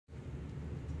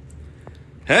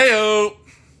Heyo!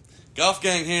 Golf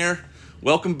Gang here.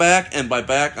 Welcome back, and by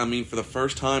back, I mean for the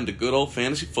first time to good old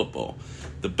fantasy football.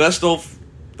 The best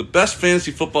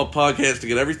fantasy football podcast to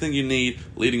get everything you need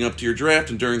leading up to your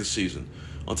draft and during the season.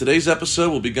 On today's episode,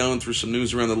 we'll be going through some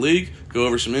news around the league, go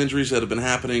over some injuries that have been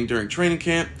happening during training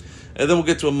camp, and then we'll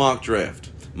get to a mock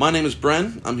draft. My name is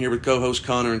Bren. I'm here with co-hosts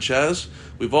Connor and Chaz.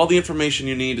 We have all the information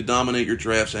you need to dominate your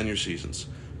drafts and your seasons.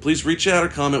 Please reach out or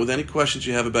comment with any questions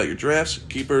you have about your drafts,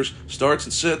 keepers, starts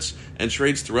and sits, and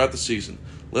trades throughout the season.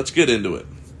 Let's get into it.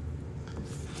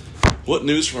 What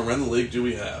news from around the league do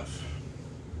we have?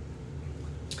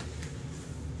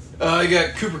 You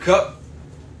got Cooper Kupp.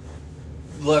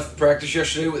 Left practice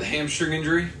yesterday with a hamstring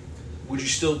injury. Would you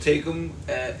still take him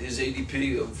at his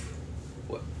ADP of,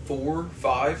 4,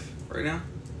 5 right now?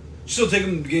 Still take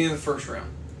him at the beginning of the first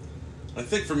round. I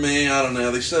think for me, I don't know.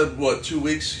 They said, 2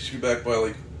 weeks? He should be back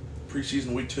by, preseason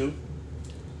week 2?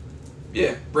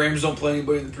 Yeah, Rams don't play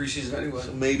anybody in the preseason anyway.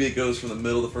 So maybe it goes from the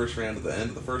middle of the first round to the end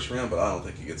of the first round, but I don't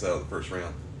think he gets out of the first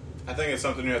round. I think it's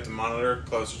something you have to monitor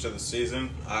closer to the season.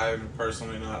 I'm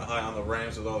personally not high on the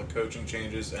Rams with all the coaching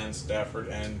changes and Stafford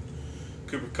and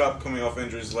Cooper Kupp coming off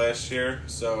injuries last year.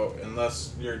 So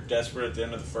unless you're desperate at the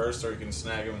end of the first or you can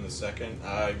snag him in the second,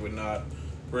 I would not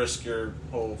risk your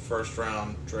whole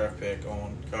first-round draft pick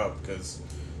on Kupp because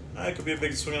it could be a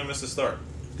big swing and a miss to start.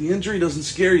 The injury doesn't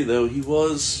scare you, though. He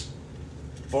was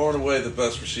far and away the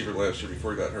best receiver last year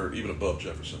before he got hurt, even above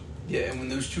Jefferson. Yeah, and when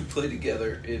those two play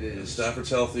together, it is... And Stafford's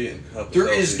healthy and Kupp is There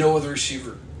healthy. is no other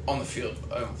receiver on the field,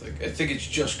 I don't think. I think it's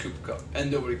just Cooper Kupp, and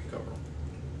nobody can cover him.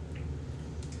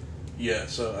 Yeah,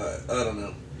 so I don't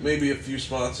know. Maybe a few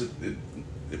spots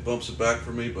it bumps it back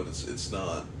for me, but it's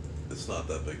not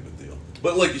that big of a deal.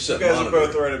 But like you said, You guys are monitor.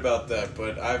 both right about that,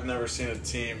 but I've never seen a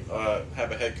team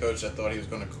have a head coach that thought he was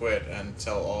going to quit and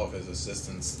tell all of his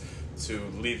assistants to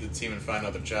leave the team and find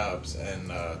other jobs.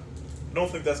 And I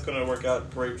don't think that's going to work out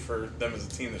great for them as a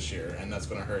team this year, and that's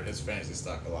going to hurt his fantasy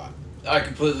stock a lot. I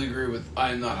completely agree with...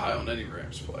 I am not high on any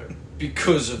Rams player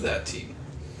because of that team.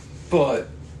 But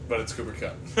it's Cooper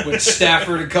Kupp. when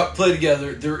Stafford and Kupp play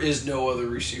together, there is no other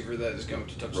receiver that is going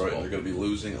to touch the Right, ball. they're going to be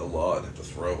losing a lot, have to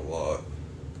throw a lot.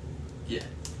 Yeah.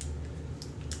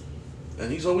 And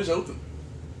he's always open.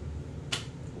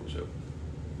 Always open.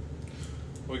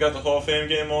 We got the Hall of Fame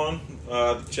game on.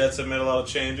 The Jets have made a lot of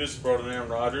changes, brought in Aaron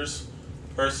Rodgers.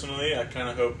 Personally, I kind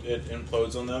of hope it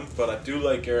implodes on them, but I do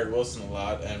like Garrett Wilson a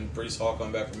lot, and Breece Hall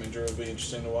coming back from injury will be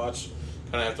interesting to watch.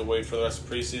 Kind of have to wait for the rest of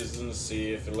preseason to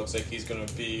see if it looks like he's going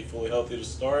to be fully healthy to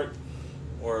start,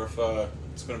 or if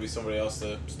it's going to be somebody else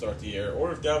to start the year,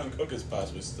 or if Dalvin Cook is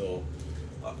possibly still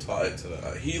tied to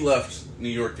that. He left New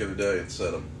York the other day and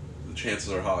said the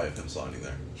chances are high of him signing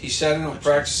there. He sat in on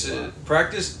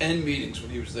practice and meetings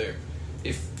when he was there.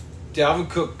 If Dalvin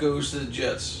Cook goes to the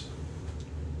Jets,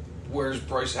 where's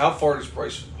Bryce? How far does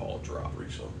Bryce Hall drop?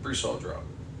 Breece Hall drop.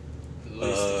 At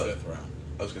least the fifth round.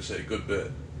 I was going to say a good bit.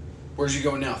 Where's he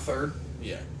going now? Third?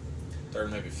 Yeah.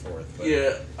 Third, maybe fourth. But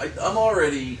Yeah, I'm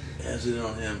already hesitant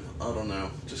on him. I don't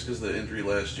know. Just because of the injury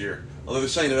last year. Although they're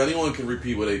saying if anyone can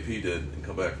repeat what AP did and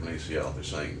come back from ACL, they're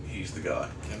saying he's the guy.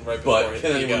 And right before But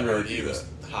can he got anyone hurt, really he do was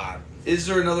that? hot. Is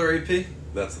there another AP?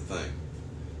 That's the thing.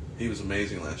 He was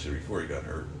amazing last year before he got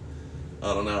hurt.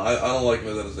 I don't know. I don't like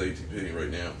him as ATP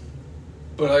right now.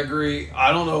 But I agree.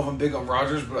 I don't know if I'm big on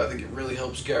Rodgers, but I think it really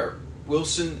helps Garrett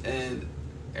Wilson and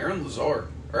Aaron Lazard,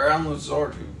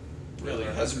 who really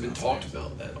hasn't been talked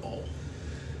about at all.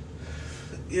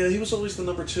 Yeah, he was always the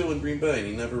number 2 in Green Bay, and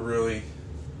he never really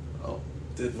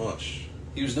did much.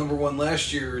 He was number 1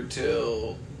 last year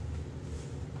until,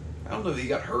 I don't know if he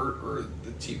got hurt or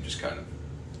the team just kind of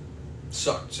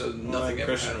sucked, so nothing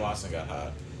ever Christian happened. Watson got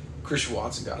hot. Christian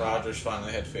Watson got hot. Rodgers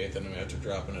finally had faith in him after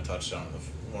dropping a touchdown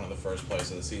in one of the first plays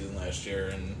of the season last year,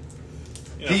 and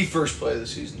The first play of the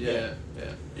season. Yeah.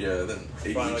 Yeah, then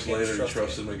 8 Finally weeks gained later, you trust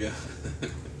trust him again.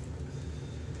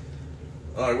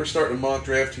 All right, we're starting a mock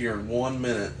draft here in 1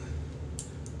 minute.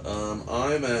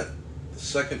 I'm at the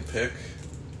second pick.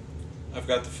 I've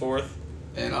got the fourth.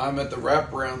 And I'm at the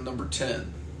wraparound number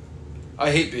 10. I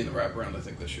hate being the wraparound, I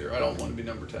think, this year. I don't want to be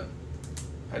number 10.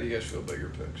 How do you guys feel about your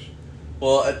picks?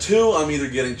 Well, at 2, I'm either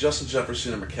getting Justin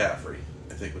Jefferson or McCaffrey.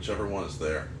 I think whichever one is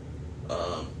there.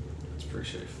 It's pretty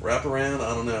safe. Wraparound,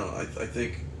 I don't know. I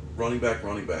think running back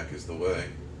is the way.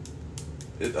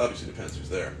 It obviously depends who's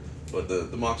there. But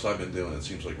the mocks I've been doing, it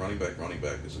seems like running back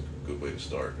is a good way to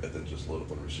start, and then just load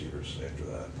up on receivers after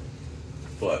that.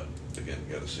 But, again,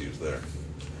 you got to see who's there.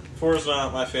 4 is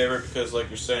not my favorite because, like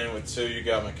you're saying, with 2, you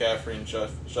got McCaffrey and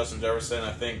Justin Jefferson.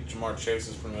 I think Jamar Chase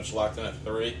is pretty much locked in at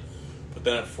 3. But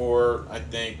then at 4, I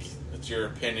think it's your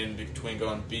opinion between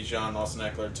going Bijan, Austin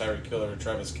Eckler, Tyreek Hill, or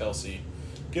Travis Kelce.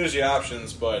 Gives you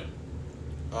options, but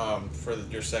for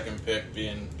your second pick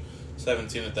being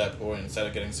 17 at that point, instead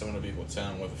of getting someone of equal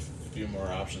talent with a few more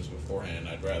options beforehand,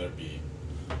 I'd rather be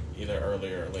either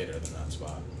earlier or later than that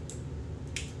spot.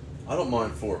 I don't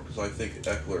mind 4 because I think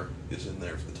Eckler is in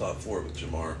there for the top 4 with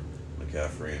Jamar,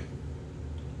 McCaffrey, and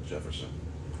Jefferson.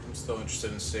 I'm still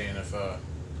interested in seeing if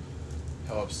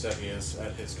how upset he is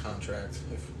at his contract,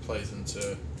 if it plays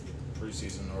into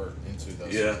preseason or into the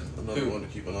season. Another one to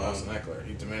keep an eye Austin on. Eckler.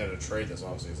 He demanded a trade this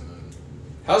offseason. And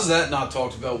How's that not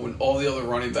talked about when all the other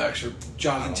running backs are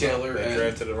Jonathan Taylor they and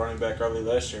drafted a running back early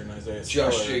last year in Isaiah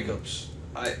Josh Spiller. Jacobs?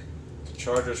 The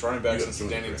Chargers running backs You since got two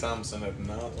Daniel and Thompson have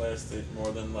not lasted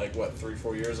more than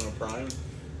 3-4 years in a prime.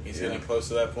 He's Yeah. getting close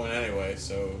to that point anyway.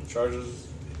 So Chargers.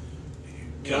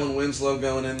 Kellen Winslow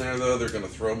going in there, though, they're going to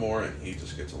throw more, and he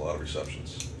just gets a lot of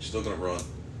receptions. He's still going to run.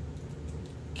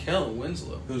 Kellen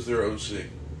Winslow. Who's their OC?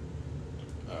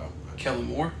 Oh, Kellen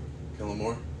Moore Kellen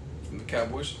Moore? from the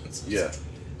Cowboys. Yeah.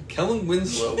 Kellen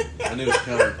Winslow. I knew it was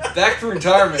Kellen. Back to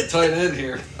retirement, tight end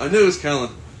here. I knew it was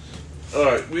Kellen. All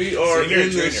right, we are senior in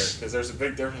and junior, this. because there's a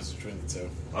big difference between the two.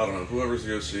 I don't know. Whoever's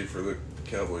the OC for the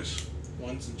Cowboys,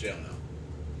 One's in jail now.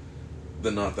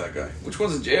 then not that guy. Which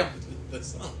one's in jail?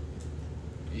 That's not.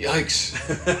 Yikes.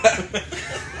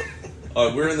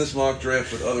 We're in this mock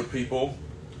draft with other people.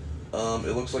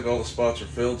 It looks like all the spots are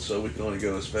filled, so we can only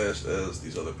go as fast as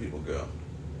these other people go.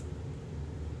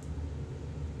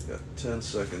 Got 10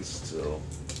 seconds till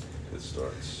it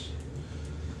starts.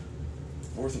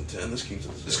 4th and 10. This game's a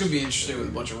disaster. This could be interesting with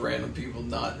a bunch of random people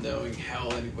not knowing how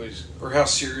anybody's or how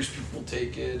serious people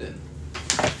take it, and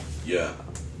Yeah.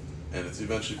 And it's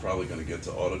eventually probably going to get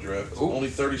to auto draft. Ooh. Only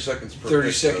 30 seconds per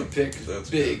 30-second pick. pick, So that's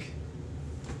big. good.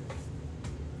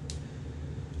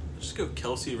 Just go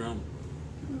Kelsey around.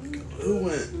 Who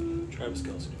went? Travis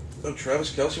Kelsey. Oh,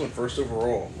 Travis Kelce went first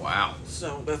overall. Wow.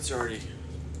 So that's already.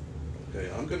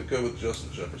 Okay, I'm going to go with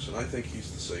Justin Jefferson. I think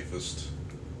he's the safest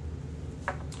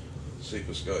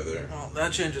guy there. Well,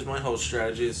 that changes my whole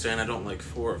strategy. Is saying I don't like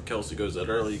 4 if Kelsey goes that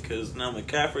early because now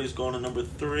McCaffrey's going to number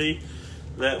 3.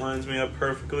 That lines me up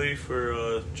perfectly for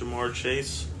Jamar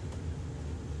Chase.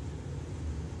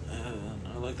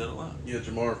 I like that a lot. Yeah,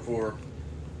 Jamar 4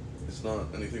 is not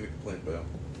anything to complain about.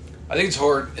 I think it's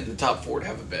hard in the top 4 to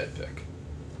have a bad pick.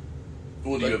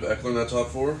 Well, do you have Eckler in that top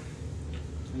 4?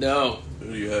 No.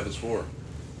 Who do you have as 4?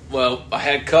 Well, I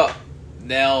had Cup.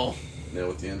 Now, Now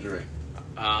with the injury.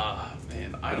 man, I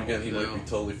And don't again, he know. might be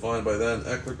totally fine by then.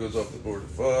 Eckler goes off the board at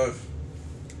 5.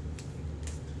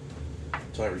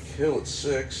 Tyreek Hill at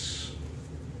 6.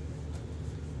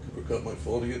 Cooper Kupp might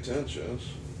fall to get 10, Chaz.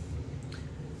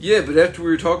 Yeah, but after we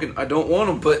were talking, I don't want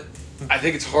him, but I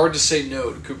think it's hard to say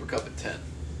no to Cooper Kupp at 10.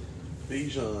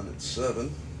 Bijan at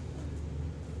 7.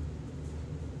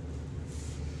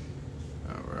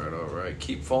 All right.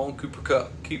 Keep following Cooper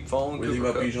Kupp. Keep following What do you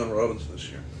Cooper think Kupp. about Bijan Robinson this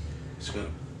year? He's going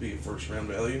to be a first-round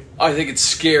value. I think it's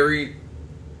scary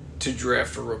to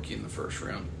draft a rookie in the first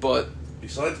round, but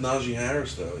Besides Najee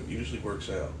Harris, though, it usually works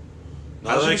out.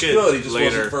 I like Najee's it good. He just later.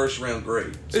 wasn't first-round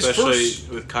great. His Especially first-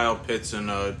 with Kyle Pitts in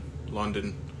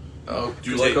London. Do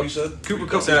you like what you said? Cooper I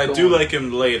Kupp said I is do going. like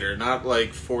him later, not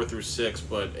like 4 through 6,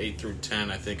 but 8 through 10.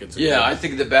 I think it's a Yeah, good. I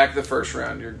think at the back of the first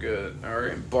round, you're good. All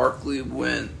right, Barkley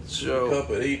went. So Kupp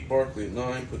at 8, Barkley at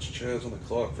 9, puts Chaz on the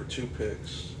clock for 2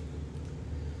 picks.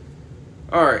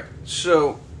 all right,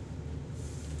 so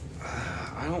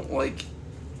I don't like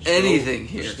anything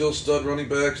here. They're still stud running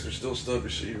backs. They're still stud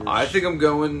receivers. I think I'm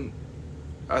going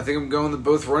to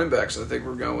both running backs. I think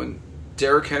we're going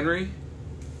Derrick Henry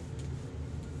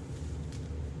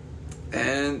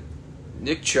and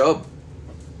Nick Chubb.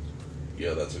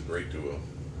 Yeah, that's a great duo.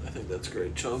 I think that's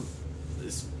great. Chubb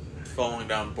Is falling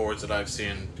down boards that I've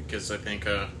seen because I think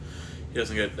he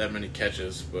doesn't get that many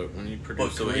catches, but when he But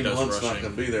produces the way he Kareem does Hunt's not rushing,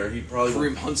 going to be there. He probably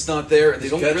Kareem Hunt's not there. They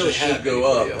his don't catches really should have go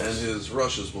up, anybody and else. his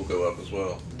rushes will go up as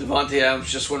well. Devontae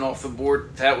Adams just went off the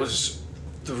board. That was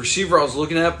the receiver I was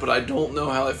looking at, but I don't know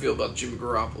how I feel about Jimmy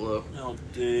Garoppolo. Al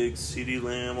Diggs, CD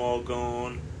Lamb, all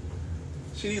gone.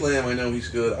 CeeDee Lamb, I know he's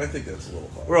good. I think that's a little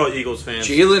hard. We're all Eagles fans. Jalen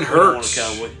We don't want Hurts. a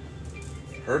Cowboy.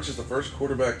 Hurts is the first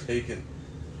quarterback taken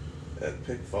at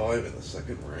pick 5 in the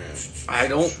second round. I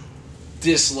don't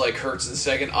dislike Hurts in the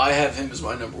second. I have him as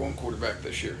my number 1 quarterback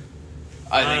this year.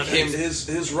 I think him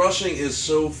His rushing is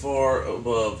so far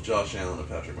above Josh Allen and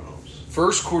Patrick Mahomes.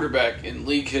 first quarterback in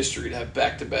league history to have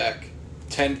back-to-back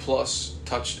 10 plus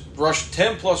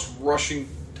rushing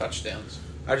touchdowns.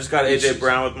 I just got A.J.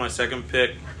 Brown with my second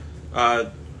pick.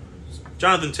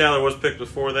 Jonathan Taylor was picked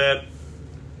before that.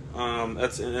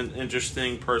 That's an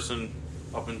interesting person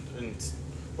up in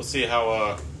we'll see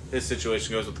how his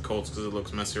situation goes with the Colts because it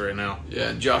looks messy right now. Yeah,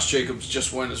 and Josh Jacobs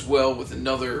just went as well with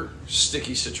another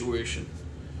sticky situation.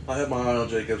 I have my eye on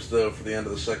Jacobs, though, for the end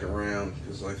of the second round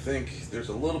because I think there's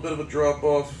a little bit of a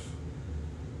drop-off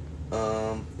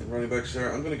in running backs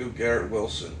there. I'm going to go Garrett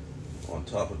Wilson on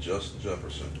top of Justin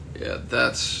Jefferson. Yeah,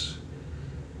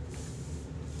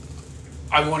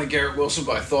 I wanted Garrett Wilson,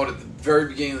 but I thought at the very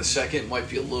beginning of the second it might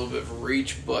be a little bit of a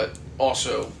reach, but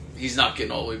also he's not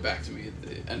getting all the way back to me at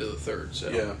the end of the third. So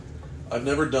Yeah. I've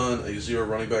never done a zero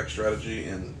running back strategy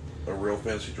in a real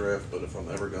fantasy draft, but if I'm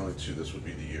ever going to, this would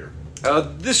be the year.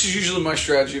 This is usually my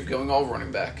strategy of going all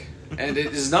running back, and it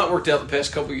has not worked out the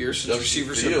past couple of years since Justin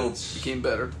receivers Fields. became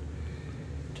better.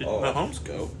 Did Oh. Mahomes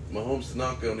go? Mahomes did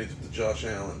not go, neither did Josh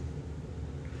Allen.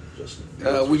 Justin We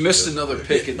Fields was missed good. another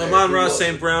pick in there. Amon Who Ross was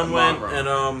St. it? Brown Amon went, Ra.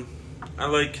 and I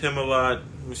like him a lot.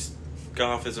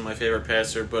 Goff isn't my favorite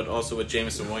passer, but also with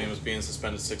Jameson Williams being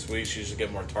suspended 6 weeks, you should get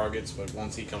more targets. But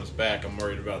once he comes back, I'm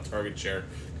worried about target share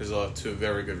because they'll have two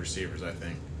very good receivers, I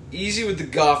think. Easy with the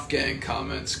Goff gang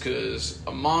comments because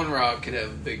Amon Ra could have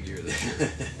a big year this year.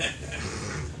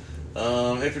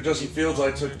 After Justin Fields,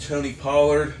 I took Tony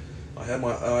Pollard. I had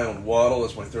my eye on Waddle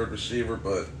as my third receiver,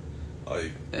 but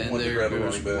I And wanted to there grab a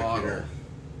goes running back Waddle. here.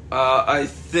 I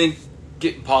think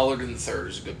getting Pollard in the third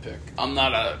is a good pick. I'm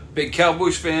not a big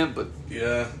Cowboys fan, but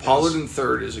Yeah, Pollard in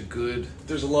third is a good.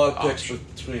 There's a lot of picks option.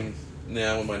 between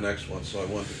now and my next one, so I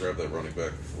wanted to grab that running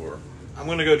back before. I'm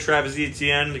going to go Travis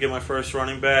Etienne to get my first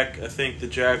running back. I think the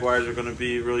Jaguars are going to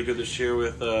be really good this year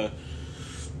with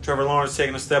Trevor Lawrence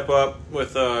taking a step up,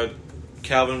 with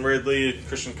Calvin Ridley,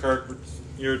 Christian Kirk,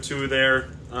 year two there.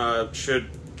 Should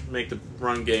make the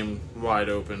run game wide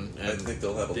open. I And think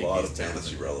they'll have a think lot he's of talented.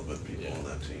 fantasy relevant people Yeah. on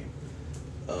that team.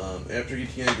 After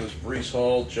Etienne goes Breece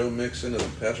Hall, Joe Mixon, and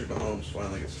then Patrick Mahomes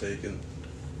finally gets taken.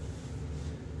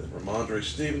 Then Ramondre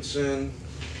Stevenson.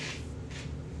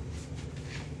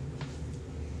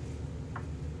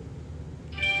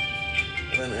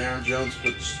 And then Aaron Jones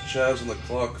puts Chaz on the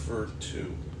clock for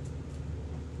 2.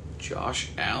 Josh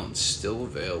Allen's still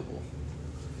available.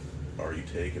 Are you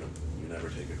taking him? You never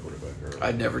take a quarterback early.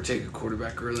 I'd never take a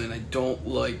quarterback early, and I don't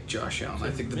like Josh Allen. I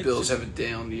think the Bills have a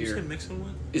down You said year. Mixon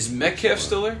went? Is Metcalf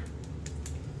still there?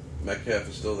 Metcalf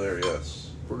is still there,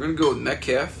 yes. We're going to go with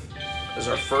Metcalf as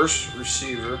our first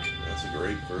receiver. That's a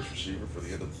great first receiver for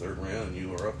the end of the third round, and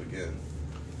you are up again.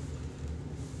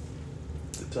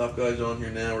 The top guys on here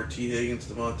now are T. Higgins,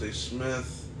 Devontae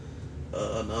Smith,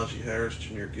 Najee Harris,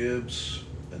 Jahmyr Gibbs,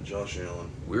 and Josh Allen.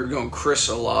 We're going Chris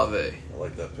Olave. I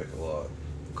like that pick a lot.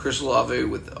 Chris Olave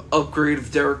with the upgrade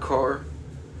of Derek Carr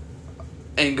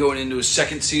and going into his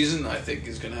second season, I think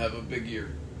is going to have a big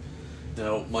year.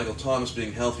 Now, Michael Thomas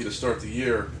being healthy to start the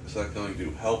year, is that going to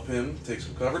help him take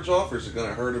some coverage off, or is it going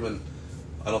to hurt him? And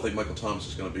I don't think Michael Thomas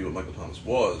is going to be what Michael Thomas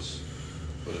was,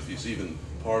 but if he's even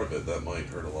part of it, that might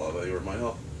hurt Olave, or it might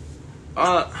help.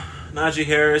 Najee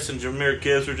Harris and Jahmyr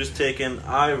Gibbs were just taken.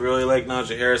 I really like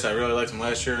Najee Harris. I really liked him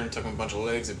last year and took him a bunch of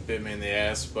legs. It bit me in the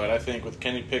ass. But I think with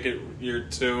Kenny Pickett year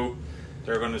 2,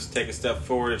 they're going to take a step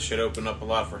forward. It should open up a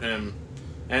lot for him.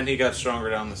 And he got stronger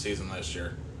down the season last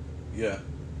year. Yeah.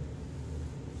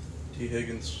 T.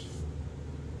 Higgins.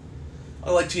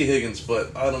 I like T. Higgins,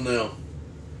 but I don't know.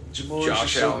 Jamar's Josh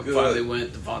just so Allen good. finally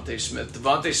went. Devontae Smith.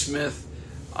 Devontae Smith,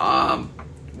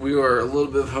 we are a little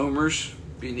bit of homers,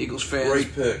 being Eagles fans.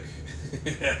 Great pick.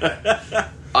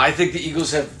 I think the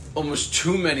Eagles have almost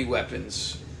too many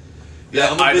weapons. Yeah,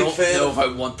 I'm a I big don't fan know of- if I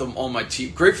want them on my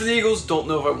team. Great for the Eagles. Don't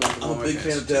know if I want them on I'm a my big fan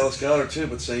fantasy of Dallas Goedert too,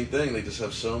 but same thing. They just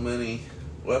have so many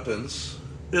weapons.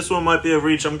 This one might be a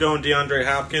reach. I'm going DeAndre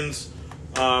Hopkins.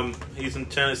 He's in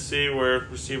Tennessee where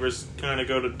receivers kind of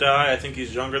go to die. I think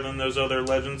he's younger than those other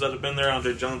legends that have been there.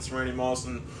 Andre Johnson, Randy Moss,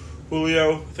 and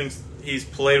Julio. I think he's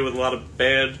played with a lot of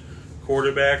bad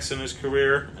quarterbacks in his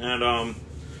career. And I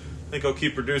think he'll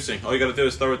keep producing. All you got to do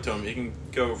is throw it to him. He can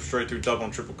go straight through double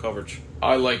and triple coverage.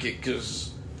 I like it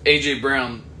because A.J.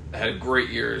 Brown had a great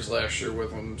year his last year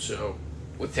with him, so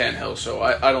with Tannehill. So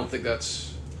I don't think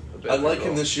that's a bad I pick like at him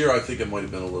all. this year. I think it might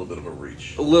have been a little bit of a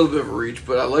reach. A little bit of a reach,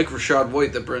 but I like Rashad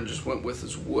White that Brent just went with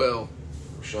as well.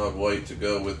 Rashad White to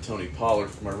go with Tony Pollard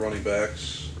for my running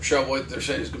backs. Rashad White, they're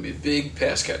saying, is going to be a big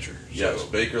pass catcher. Yes, So,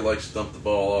 Baker likes to dump the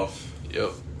ball off. yep.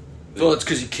 Well, it's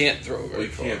because he can't throw Well, very he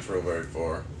far. can't throw very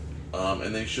far.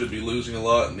 And they should be losing a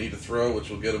lot and need to throw, which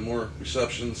will get him more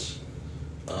receptions.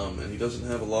 And he doesn't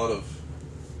have a lot of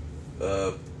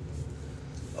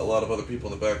other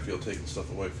people in the backfield taking stuff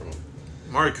away from him.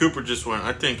 Amari Cooper just went.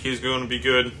 I think he's going to be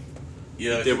good.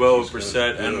 Yeah, I He think did well he's with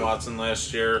gonna Brissett do and it. Watson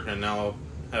last year, and now I'll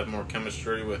have more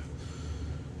chemistry with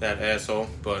that asshole,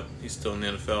 but he's still in the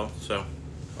NFL, so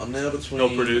I'm now between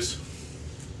he'll produce.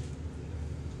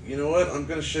 You know what? I'm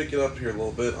going to shake it up here a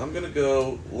little bit. I'm going to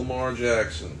go Lamar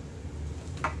Jackson.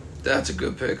 That's a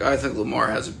good pick. I think Lamar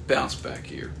has a bounce back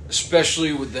here,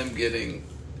 especially with them getting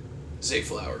Zay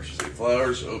Flowers. Zay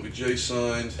Flowers, OBJ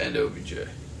signed. And OBJ.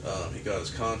 He got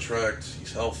his contract.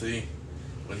 He's healthy.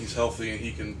 When he's healthy,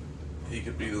 he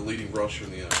could be the leading rusher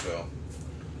in the NFL.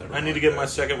 Never I need mind to get that. my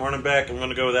second running back. I'm going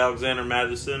to go with Alexander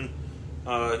Madison.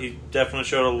 He definitely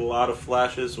showed a lot of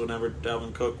flashes whenever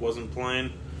Dalvin Cook wasn't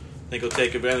playing. I think he'll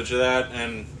take advantage of that.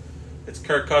 And it's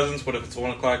Kirk Cousins, but if it's a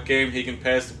 1 o'clock game, he can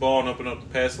pass the ball and open up the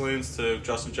pass lanes to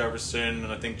Justin Jefferson.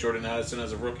 And I think Jordan Addison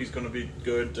as a rookie is going to be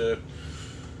good to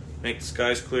make the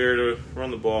skies clear to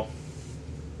run the ball.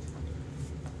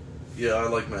 Yeah, I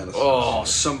like Madison. Oh,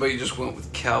 somebody just went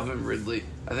with Calvin Ridley.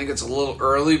 I think it's a little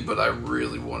early, but I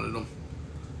really wanted him.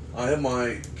 I have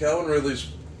my Calvin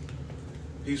Ridley's.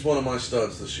 He's one of my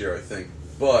studs this year, I think.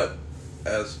 But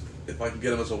if I can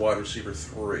get him as a wide receiver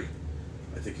 3,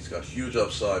 I think he's got huge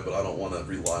upside. But I don't want to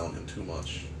rely on him too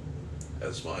much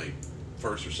as my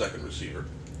first or second receiver.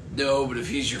 No, but if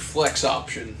he's your flex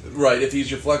option, Right, if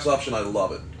he's your flex option, I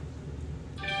love it.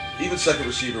 Even second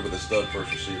receiver with a stud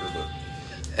first receiver, but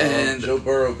and Joe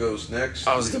Burrow goes next.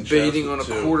 I was We can debating chat on a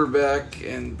the two. quarterback,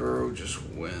 and Burrow just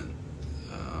went.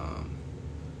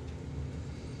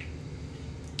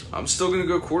 I'm still going to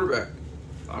go quarterback.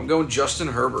 I'm going Justin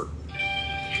Herbert.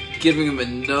 Giving him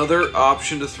another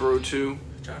option to throw to.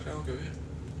 Josh Allen, go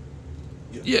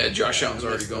ahead. Yeah, Josh Allen's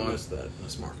already I gone. missed that.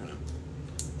 That's marking him.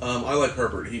 I like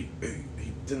Herbert. He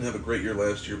didn't have a great year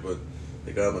last year, but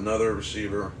they got him another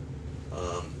receiver.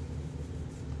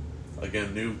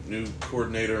 Again, new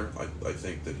coordinator. I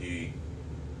think that he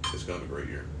is going to have a great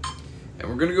year. And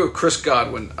we're going to go with Chris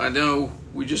Godwin. I know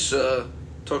we just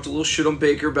talked a little shit on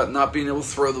Baker about not being able to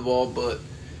throw the ball, but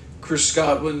Chris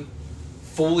Godwin,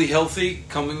 fully healthy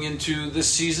coming into this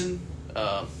season.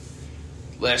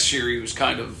 Last year he was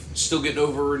kind of still getting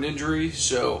over an injury,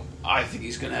 so I think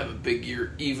he's going to have a big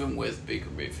year even with Baker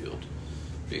Mayfield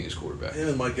being his quarterback. Him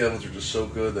and Mike Evans are just so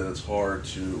good that it's hard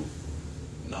to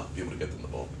not be able to get them the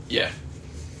ball. Yeah.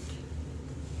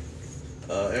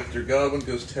 After Godwin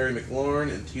goes Terry McLaurin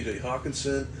and T.J.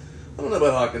 Hawkinson. I don't know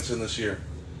about Hawkinson this year.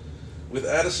 With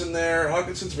Addison there,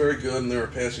 Hawkinson's very good and they're a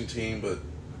passing team, but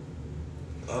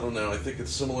I don't know. I think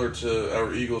it's similar to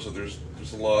our Eagles that there's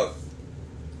a lot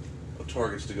of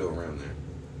targets to go around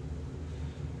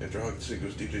there. After Hawkinson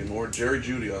goes DJ Moore. Jerry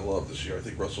Jeudy I love this year. I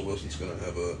think Russell Wilson's going to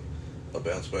have a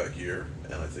bounce back year,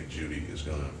 and I think Jeudy is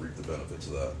going to reap the benefits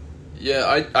of that.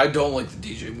 Yeah, I don't like the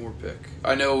DJ Moore pick.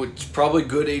 I know it's probably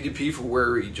good ADP for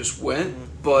where he just went,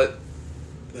 but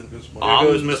Then goes There Mike.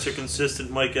 goes Mr.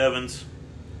 Consistent Mike Evans.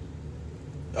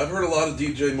 I've heard a lot of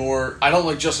DJ Moore. I don't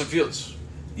like Justin Fields.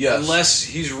 Yes. Unless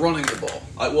he's running the ball.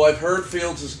 I've heard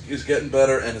Fields is getting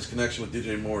better, and his connection with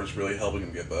DJ Moore is really helping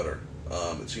him get better.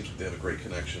 It seems like they have a great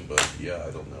connection, but yeah,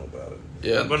 I don't know about it.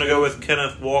 Yeah. I'm going to go with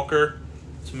Kenneth Walker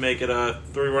to make it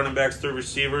 3 running backs, 3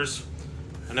 receivers.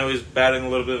 I know he's batting a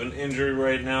little bit of an injury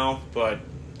right now, but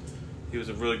he was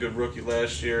a really good rookie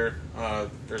last year.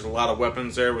 There's a lot of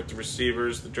weapons there with the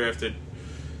receivers. They drafted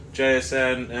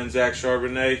JSN and Zach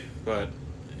Charbonnet, but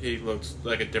he looks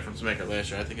like a difference maker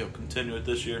last year. I think he'll continue it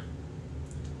this year.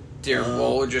 Darren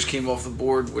Waller just came off the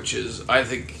board, which is, I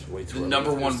think, way too the early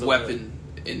number for him one still weapon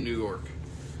in New York.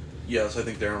 Yes, I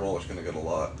think Darren Waller's going to get a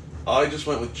lot. I just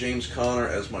went with James Conner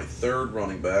as my third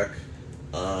running back.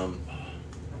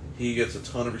 He gets a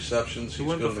ton of receptions. Who He's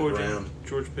went good on the before ground.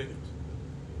 George Pickens?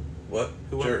 What?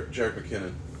 Who went? Jarek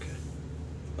McKinnon.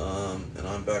 Okay. And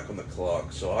I'm back on the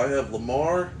clock. So I have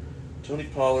Lamar, Tony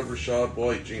Pollard, Rashad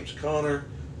White, James Conner,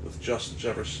 with Justin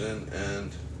Jefferson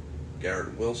and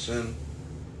Garrett Wilson.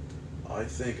 I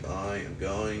think I am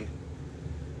going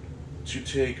to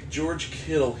take George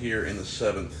Kittle here in the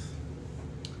 7th.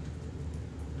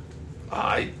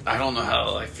 I don't know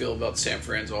how I feel about San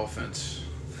Fran's offense.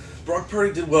 Brock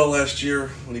Purdy did well last year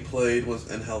when he played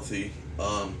and healthy.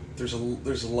 There's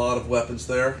a lot of weapons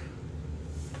there,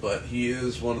 but he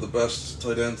is one of the best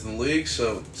tight ends in the league.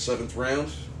 So 7th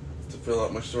round to fill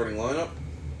out my starting lineup.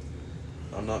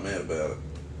 I'm not mad about it.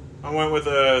 I went with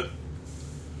a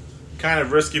kind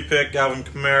of risky pick, Alvin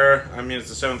Kamara. I mean, it's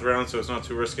the 7th round, so it's not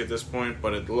too risky at this point,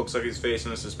 but it looks like he's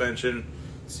facing a suspension.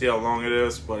 See how long it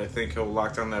is, but I think he'll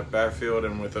lock down that backfield,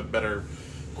 and with a better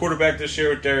quarterback this year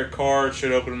with Derek Carr, it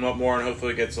should open him up more and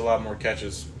hopefully gets a lot more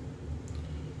catches.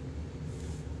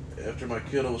 After my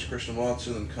Kittle was Christian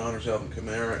Watson, and Connor's Alvin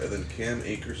Kamara, and then Cam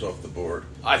Akers off the board.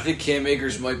 I think Cam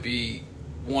Akers might be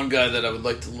one guy that I would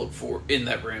like to look for in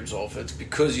that Rams offense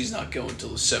because he's not going till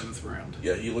the 7th round.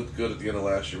 Yeah, he looked good at the end of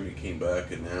last year when he came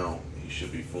back, and now he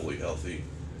should be fully healthy.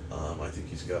 I think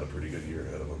he's got a pretty good year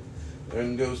ahead of him.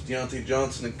 Then goes Deontay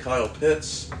Johnson and Kyle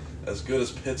Pitts. As good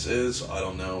as Pitts is, I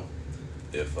don't know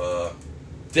if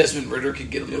Desmond Ritter could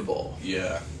get him the ball.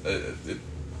 yeah.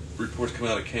 Reports coming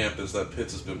out of camp is that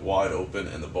Pitts has been wide open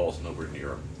and the ball's nowhere near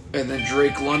him. And then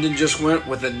Drake London just went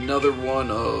with another one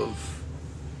of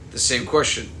the same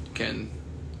question. Can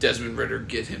Desmond Ritter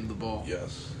get him the ball?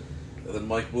 Yes. And then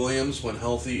Mike Williams, when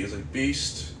healthy, is a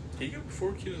beast. Did he go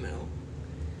before Keenan Allen?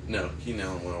 No, Keenan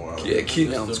Allen went a while Yeah, ago.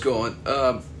 Keenan Allen's going.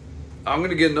 I'm going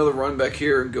to get another run back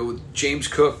here and go with James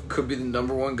Cook. Could be the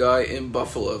number one guy in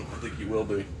Buffalo. I think he will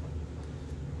be.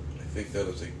 I think that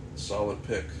is a solid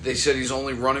pick. They said he's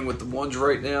only running with the ones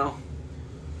right now.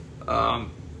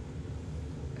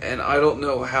 And I don't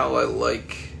know how I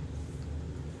like.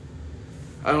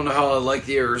 I don't know how I like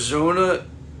the Arizona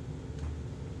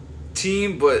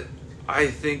team, but I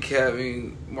think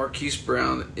having Marquise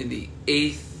Brown in the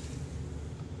 8th,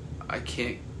 I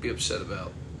can't be upset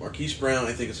about. Marquise Brown,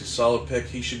 I think, is a solid pick.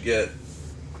 He should get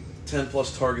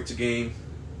 10-plus targets a game,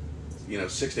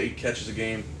 6 to 8 catches a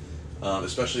game.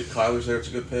 Especially if Kyler's there, it's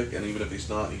a good pick. And even if he's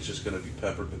not, he's just going to be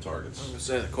peppered with I targets. was going to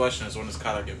say, the question is, when does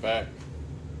Kyler get back?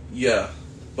 Yeah,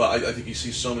 but I think he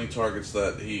sees so many targets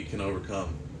that he can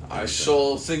overcome. I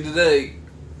saw a thing today.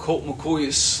 Colt McCoy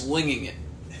is slinging it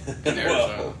in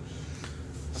Arizona. Well,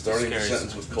 starting the Scary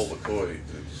sentence with Colt McCoy.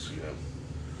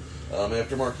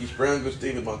 After Marquise Brown goes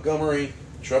David Montgomery.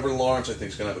 Trevor Lawrence, I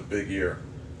think, is going to have a big year.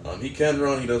 He can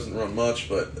run. He doesn't run much,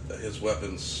 but his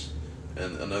weapons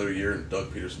and another year in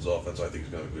Doug Peterson's offense, I think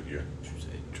he's going to have a good year. Did you say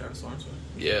Travis Lawrence?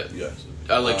 Yeah, Yeah.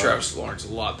 I like Travis Lawrence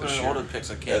a lot this All the year. picks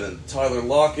I And can't. then Tyler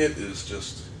Lockett is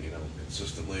just,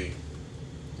 consistently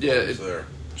Yeah, always there.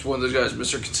 it's one of those guys,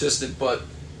 Mr. Consistent, but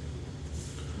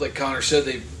like Connor said,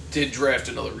 they did draft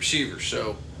another receiver,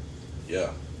 so Yeah.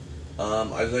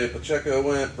 Isaiah Pacheco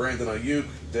went, Brandon Ayuk,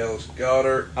 Dallas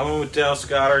Goddard. I went with Dallas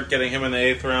Goddard, getting him in the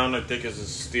 8th round. I think is a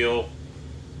steal.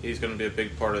 He's going to be a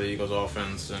big part of the Eagles'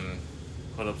 offense and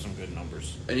put up some good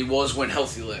numbers. and he went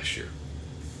healthy last year.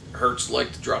 Hurts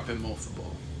liked to drop him off the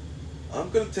ball.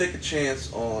 I'm going to take a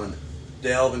chance on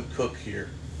Dalvin Cook here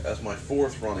as my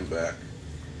 4th running back.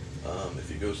 If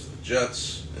he goes to the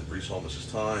Jets and Brees Hall misses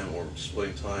time or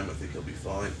splitting time, I think he'll be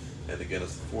fine. And again,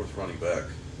 as the 4th running back,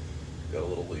 got a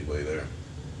little leeway there.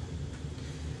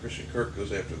 Christian Kirk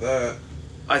goes after that.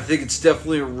 I think it's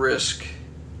definitely a risk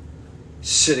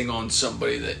sitting on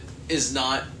somebody that is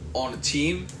not on a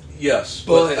team. Yes,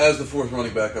 but But- as the 4th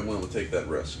running back, I'm willing to take that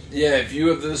risk. Yeah, if you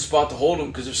have the spot to hold him,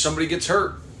 because if somebody gets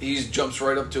hurt, he jumps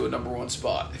right up to a number one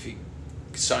spot if he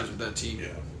signs with that team. Yeah.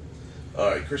 All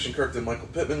right, Christian Kirk, then Michael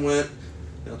Pittman went.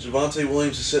 Now, Javonte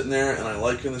Williams is sitting there, and I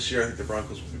like him this year. I think the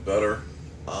Broncos will be better.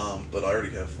 But I already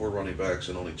have 4 running backs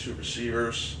and only 2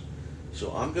 receivers.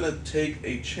 So I'm going to take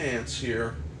a chance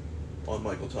here on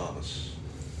Michael Thomas.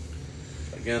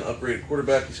 Again, upgraded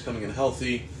quarterback. He's coming in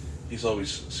healthy. He's always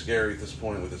scary at this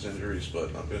point with his injuries, but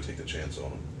I'm going to take the chance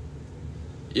on him.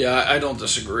 Yeah, I don't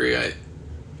disagree.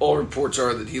 All reports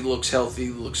are that he looks healthy,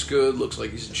 looks good, looks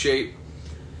like he's in shape.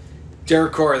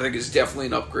 Derek Carr, I think, is definitely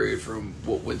an upgrade from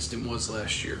what Winston was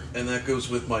last year. And that goes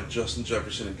with my Justin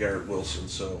Jefferson and Garrett Wilson,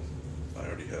 so I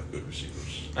already have good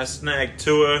receivers. I snagged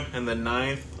Tua in the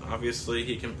 9th. Obviously,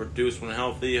 he can produce when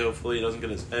healthy. Hopefully, he doesn't get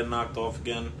his head knocked off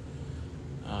again.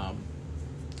 As long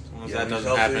as Yeah, that when he's doesn't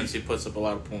healthy, happen, he puts up a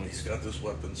lot of He's points. got those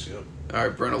weapons, yep. All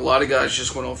right, Brent, a lot of guys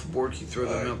just went off the board. Can you throw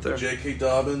them out there? J.K.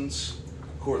 Dobbins,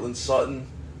 Cortland Sutton,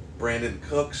 Brandon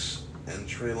Cooks, and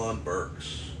Treylon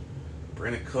Burks.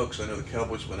 Brandon Cooks, I know the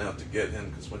Cowboys went out to get him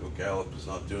because Michael Gallup is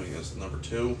not doing as the number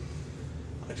 2.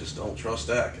 I just don't trust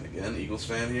Dak. And again, Eagles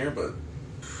fan here, but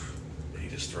he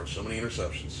just throws so many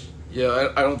interceptions.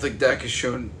 Yeah, I don't think Dak has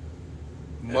shown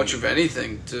much of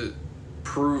anything to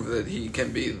prove that he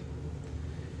can be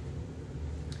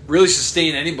really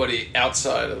sustain anybody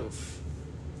outside of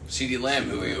CeeDee Lamb,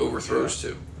 who he overthrows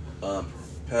to.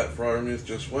 Pat Fryermuth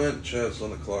just went. Chad's on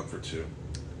the clock for 2.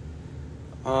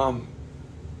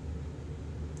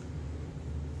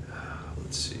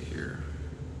 Let's see here.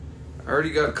 I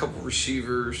already got a couple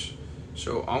receivers,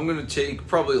 so I'm going to take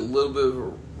probably a little bit of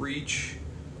a reach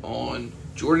on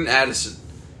Jordan Addison.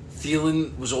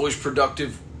 Thielen was always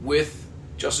productive with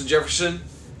Justin Jefferson.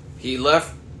 He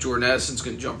left. Jordan Addison's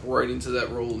going to jump right into that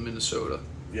role in Minnesota.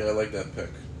 Yeah, I like that pick,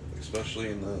 especially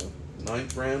in the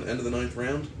 9th round, end of the 9th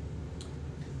round.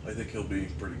 I think he'll be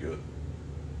pretty good.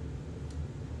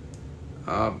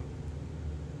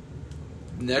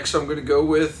 Next, I'm going to go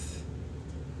with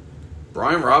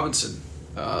Brian Robinson.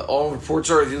 All reports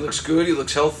are he looks good, he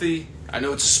looks healthy. I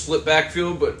know it's a split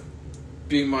backfield, but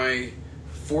being my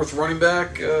 4th running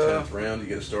back, 10th round, you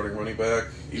get a starting running back.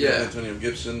 Even yeah. if Antonio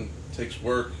Gibson takes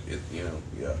work,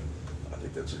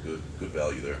 think that's a good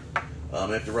value there.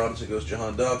 After Robinson goes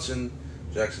Jahan Dotson,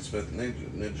 Jackson Smith,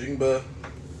 Njigba,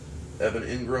 Evan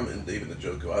Ingram, and David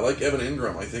Njoku. I like Evan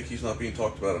Ingram. I think he's not being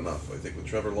talked about enough. I think with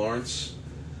Trevor Lawrence,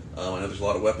 I know there's a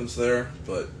lot of weapons there,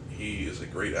 but he is a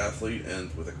great athlete,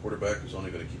 and with a quarterback who's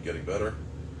only going to keep getting better,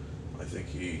 I think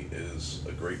he is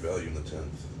a great value in the 10th.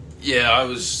 Yeah,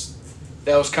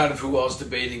 that was kind of who I was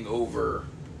debating over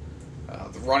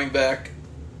the running back.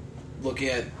 Looking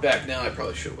at back now, I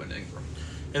probably should have went Ingram.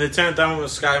 In the 10th, I went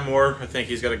with Sky Moore. I think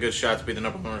he's got a good shot to be the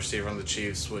number one receiver on the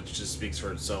Chiefs, which just speaks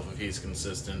for itself if he's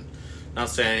consistent. Not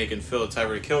saying he can fill a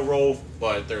Tyreek Hill role,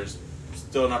 but there's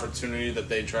still an opportunity that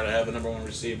they try to have a number one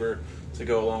receiver to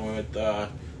go along with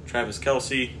Travis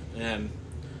Kelce. And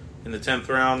in the 10th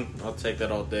round, I'll take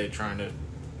that all day, trying to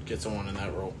get someone in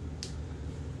that role.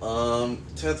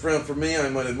 10th round for me,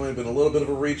 it might have been a little bit of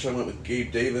a reach. I went with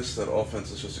Gabe Davis. That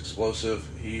offense is just explosive.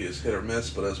 He is hit or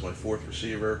miss, but as my fourth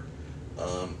receiver,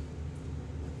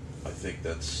 I think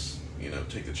that's,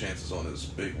 take the chances on his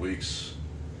big weeks.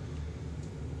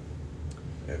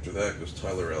 After that goes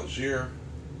Tyler Algier.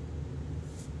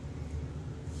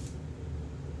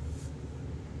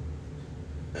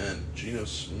 And Geno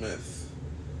Smith.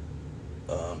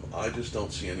 I just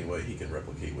don't see any way he can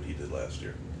replicate what he did last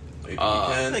year. Maybe he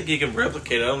I can. think he can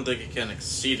replicate it. I don't think he can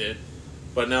exceed it.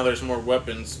 But now there's more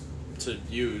weapons to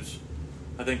use.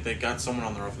 I think they got someone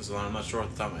on their offensive line. I'm not sure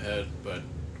off the top of my head, but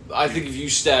I think if you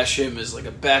stash him as like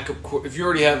a backup, if you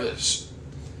already have a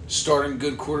starting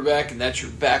good quarterback and that's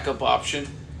your backup option,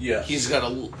 Yes. he's got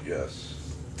Yes.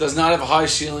 does not have a high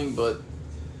ceiling, but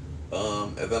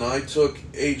And then I took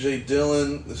A.J.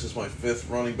 Dillon. This is my fifth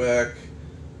running back.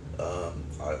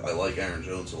 I like Aaron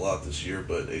Jones a lot this year,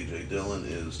 but A.J. Dillon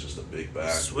is just a big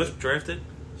back. Swift drafted?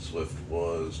 Swift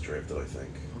was drafted, I think.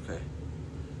 Okay.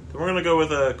 Then we're going to go with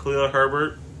Khalil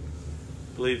Herbert.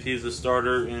 I believe he's the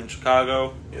starter in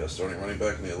Chicago. Yeah, starting running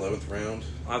back in the 11th round.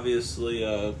 Obviously,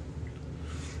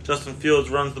 Justin Fields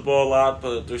runs the ball a lot,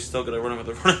 but they're still going to run him with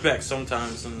the running back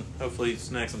sometimes, and hopefully he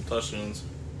snags some touchdowns.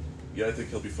 Yeah, I think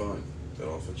he'll be fine. That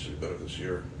offense should be better this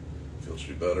year. Fields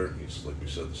should be better. He's, like we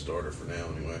said, the starter for now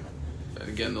anyway. and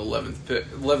again the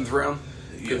 11th round,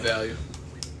 good value.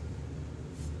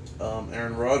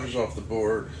 Aaron Rodgers off the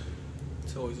board.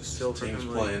 It's always a steal for Team's him.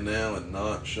 playing now and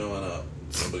not showing up.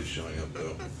 Somebody's showing up,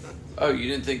 though. Oh, you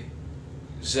didn't think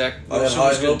Zach I had Wilson high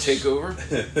was going hopes. to take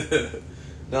over?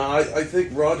 No, I think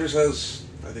Rodgers has.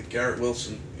 I think Garrett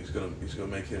Wilson. He's gonna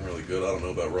make him really good. I don't know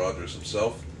about Rodgers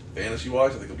himself, fantasy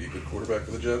wise. I think he'll be a good quarterback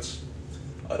for the Jets.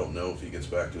 I don't know if he gets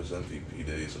back to his MVP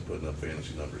days of putting up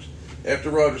fantasy numbers. After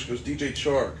Rodgers goes DJ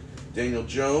Chark, Daniel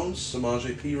Jones,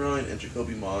 Samaje Perine, and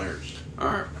Jacoby Myers. All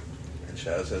right. And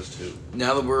Chaz has two.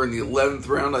 Now that we're in the 11th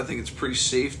round, I think it's pretty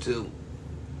safe to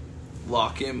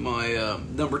lock in my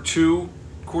number 2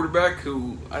 quarterback,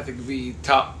 who I think would be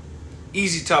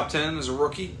easy top 10 as a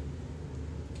rookie.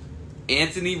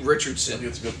 Anthony I think Richardson.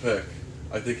 it's a good pick.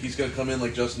 I think he's going to come in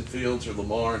like Justin Fields or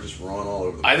Lamar and just run all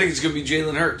over the place. I think it's going to be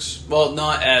Jalen Hurts. Well,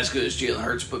 not as good as Jalen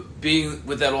Hurts, but being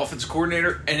with that offensive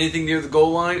coordinator, anything near the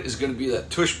goal line is going to be that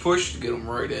tush-push to get him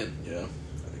right in. Yeah,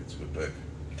 I think it's a good pick.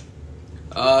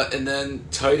 And then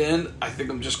tight end, I think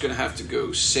I'm just going to have to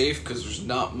go safe because there's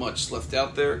not much left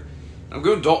out there. I'm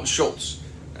going Dalton Schultz.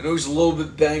 I know he's a little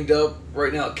bit banged up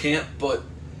right now at camp, but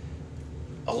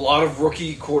a lot of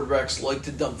rookie quarterbacks like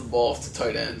to dump the ball off to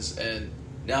tight ends. And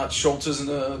now that Schultz isn't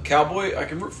a Cowboy, I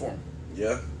can root for him.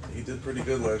 Yeah, he did pretty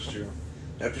good last year.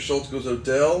 After Schultz goes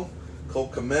Odell, Cole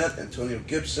Kmet, Antonio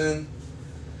Gibson,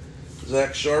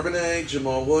 Zach Charbonnet,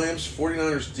 Jamal Williams,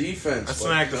 49ers defense. I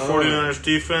snagged the 49ers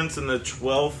defense in the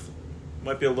 12th.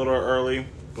 Might be a little early,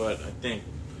 but I think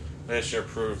last year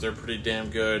proved they're pretty damn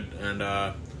good, and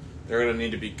they're going to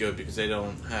need to be good because they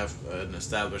don't have an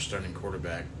established starting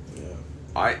quarterback. Yeah.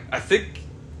 I think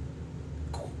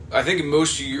in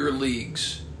most of your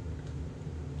leagues,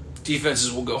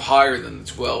 defenses will go higher than the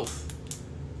 12th.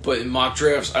 But in mock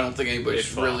drafts, I don't think anybody's It's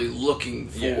fun. really looking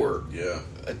for Yeah.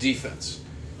 a defense.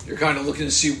 You're kind of looking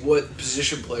to see what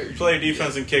position players Play you can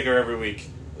defense and kicker every week.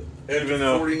 And Even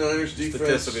though 49ers defense.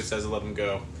 Statistically says let them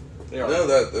go. They are. No,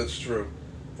 that's true.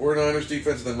 49ers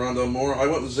defense and then Rondell Moore. I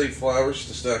went with Zay Flowers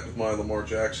to stack with my Lamar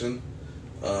Jackson.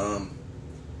 And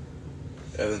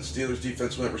then Steelers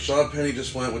defense went. Rashad Penny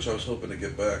just went, which I was hoping to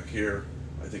get back here.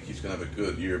 I think he's going to have a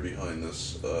good year behind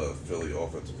this Philly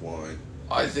offensive line.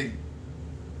 I think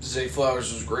Zay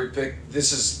Flowers was a great pick.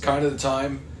 This is kind of the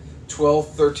time,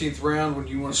 12th, 13th round, when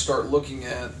you want to start looking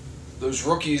at those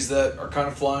rookies that are kind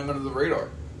of flying under the radar.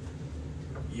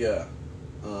 Yeah.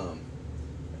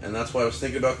 And that's why I was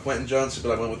thinking about Quentin Johnson,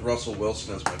 but I went with Russell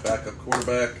Wilson as my backup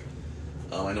quarterback.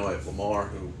 I know I have Lamar,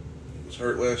 who was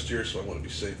hurt last year, so I want to be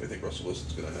safe. I think Russell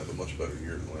Wilson's going to have a much better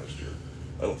year than last year.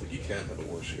 I don't think he can have a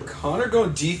worse year. Connor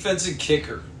going defense and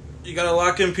kicker. You got to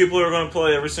lock in people who are going to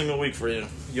play every single week for you.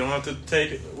 You don't have to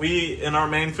take it. We, in our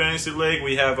main fantasy league,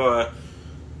 we have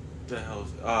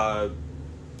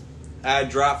add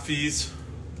drop fees.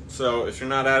 So if you're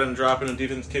not adding and dropping a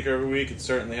defense kicker every week, it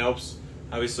certainly helps.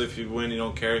 Obviously, if you win, you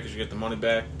don't care because you get the money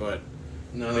back, but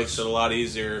it makes it a lot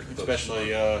easier,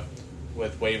 especially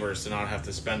with waivers, to not have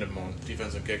to spend them on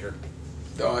defensive kicker.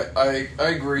 No, I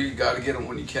agree. You got to get him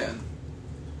when you can.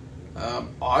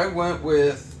 I went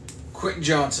with Quentin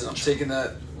Johnson. I'm taking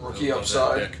that rookie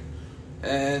upside.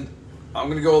 And I'm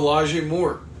going to go Elijah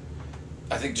Moore.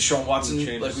 I think Deshaun Watson,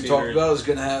 like we talked about, is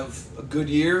going to have a good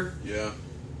year. Yeah.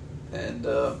 And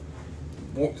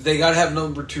they got to have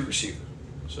number 2 receiver.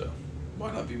 So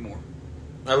why not be Moore?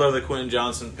 I love the Quentin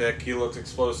Johnson pick. He looks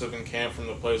explosive in camp from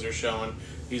the plays they're showing.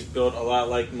 He's built a lot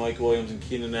like Mike Williams and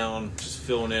Keenan Allen, just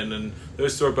filling in. And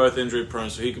those two are both injury prone,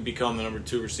 so he could become the number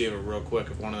 2 receiver real quick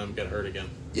if one of them get hurt again.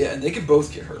 Yeah, and they could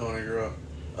both get hurt. Connor, you're up.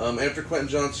 After Quentin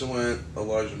Johnson went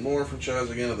Elijah Moore from Chaz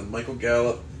again, and then Michael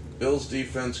Gallup, Bills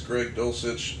defense, Greg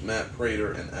Dulcich, Matt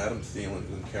Prater, and Adam Thielen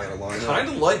in Carolina. I kind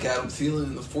of like Adam Thielen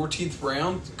in the 14th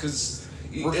round because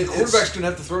It's- quarterback's going to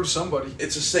have to throw to somebody.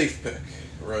 It's a safe pick,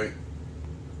 right?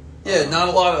 Yeah,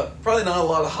 probably not a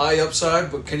lot of high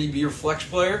upside, but can he be your flex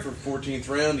player? For 14th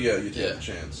round, yeah, you take Yeah. a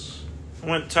chance. I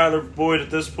went Tyler Boyd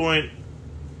at this point.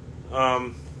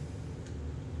 Trying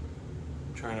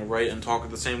to write and talk at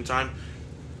the same time.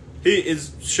 He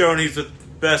is showing he's the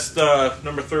best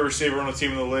number 3 receiver on the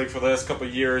team in the league for the last couple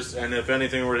of years, and if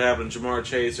anything were to happen to Jamar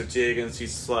Chase or T. Higgins, he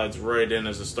slides right in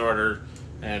as a starter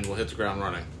and will hit the ground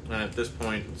running. And at this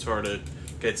point, it's hard to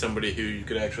get somebody who you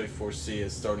could actually foresee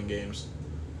as starting games.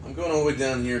 I'm going all the way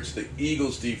down here to the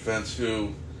Eagles defense,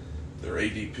 who their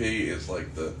ADP is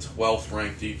like the 12th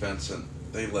ranked defense, and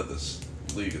they led this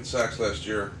league in sacks last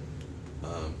year.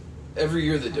 Every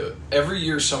year they do it. Every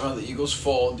year somehow the Eagles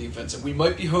fall in defense. And we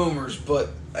might be homers, but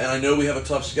And I know we have a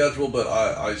tough schedule, but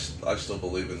I still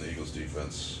believe in the Eagles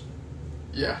defense.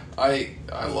 yeah, I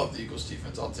love the Eagles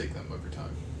defense. I'll take them every time.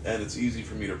 And it's easy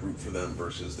for me to root for them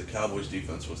versus the Cowboys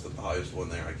defense was the highest one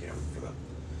there. I can't root for them.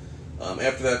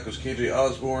 After that goes KJ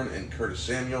Osborne and Curtis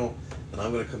Samuel. And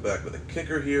I'm going to come back with a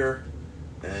kicker here.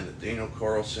 And Daniel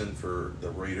Carlson for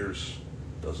the Raiders.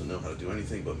 Doesn't know how to do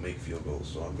anything but make field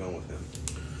goals, so I'm going with him.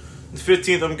 The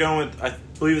 15th, I'm going with, I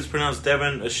believe it's pronounced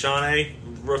Devin Ashane,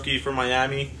 rookie from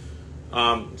Miami.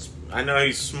 I know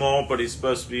he's small, but he's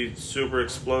supposed to be super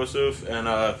explosive. And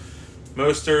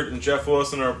Mostert and Jeff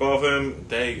Wilson are above him.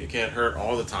 They get hurt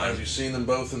all the time. As you've seen them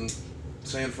both in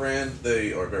San Fran,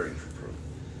 they are very injury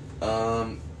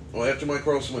prone. Well, after Mike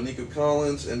Carlson went Nico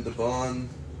Collins and Devon,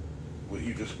 what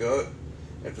you just got.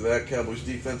 After that, Cowboys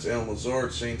defense, Alan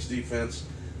Lazard. Saints defense,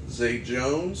 Zay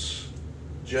Jones.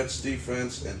 Jets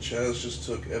defense, and Chaz just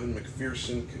took Evan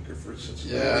McPherson, kicker for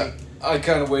Cincinnati. Yeah, I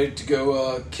kind of waited to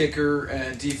go kicker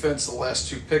and defense the last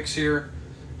 2 picks here,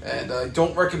 and I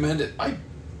don't recommend it.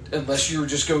 Unless you're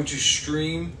just going to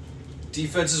stream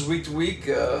defenses week to week,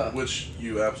 Which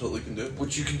you absolutely can do.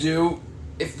 which you can do.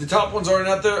 If the top ones aren't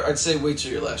out there, I'd say wait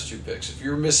till your last 2 picks. If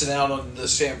you're missing out on the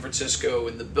San Francisco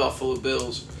and the Buffalo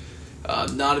Bills,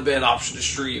 not a bad option to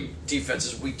stream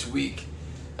defenses week to week.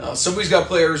 Somebody's got to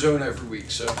play Arizona every week,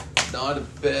 so not a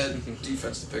bad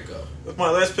defense to pick up. With my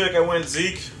last pick, I went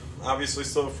Zeke. Obviously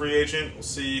still a free agent. We'll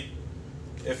see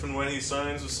if and when he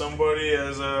signs with somebody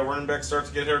as running backs start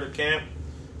to get hurt at camp.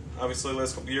 Obviously, the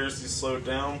last couple of years he's slowed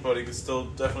down, but he could still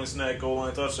definitely snag goal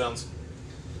line touchdowns.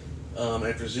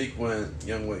 After Zeke went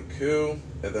Younghoe Koo,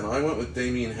 and then I went with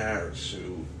Damian Harris,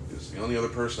 who is the only other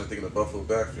person I think in the Buffalo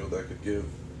backfield that could give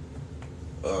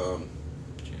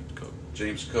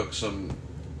James Cook some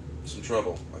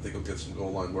trouble. I think he'll get some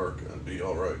goal line work and be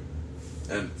all right.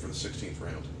 And for the 16th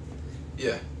round.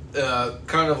 Yeah,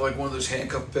 kind of like one of those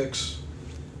handcuff picks.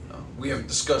 We haven't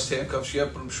discussed handcuffs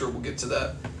yet, but I'm sure we'll get to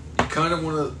that. You kind of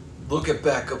want to look at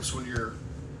backups when you're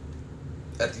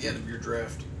at the end of your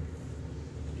draft.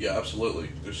 Yeah, absolutely.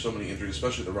 There's so many injuries,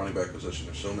 especially the running back position.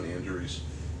 There's so many injuries.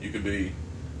 You could be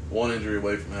one injury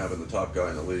away from having the top guy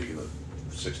in the league in the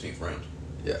 16th round.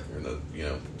 Yeah. Or in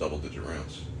the double-digit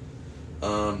rounds.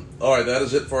 All right, that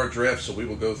is it for our draft. So we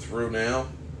will go through now.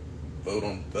 Vote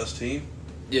on best team.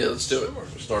 Yeah, let's do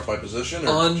it. Start by position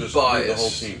or just read the whole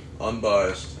team?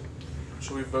 Unbiased.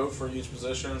 Should we vote for each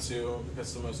position and see who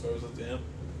gets the most votes at the end?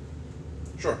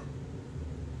 Sure.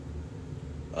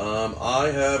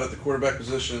 I have at the quarterback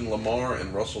position Lamar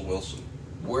and Russell Wilson.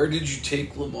 Where did you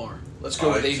take Lamar? Let's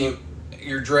go with I 80, took-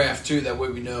 your draft, too. That way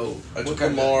we know. I what took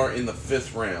kind of- Lamar in the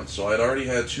 5th round, so I'd already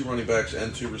had 2 running backs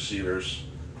and 2 receivers.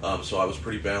 So I was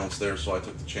pretty balanced there, so I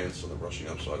took the chance on the rushing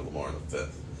upside of Lamar in the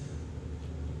 5th.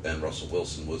 And Russell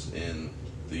Wilson was in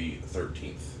the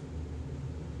 13th.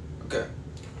 Okay.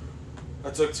 I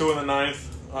took 2 in the 9th.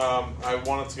 I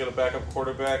wanted to get a backup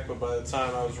quarterback, but by the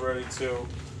time I was ready to,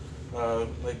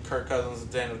 like Kirk Cousins,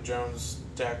 Daniel Jones,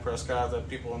 Dak Prescott, that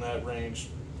people in that range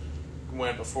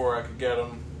went before I could get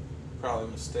them. Probably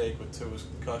a mistake with 2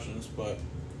 concussions, but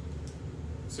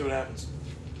see what happens.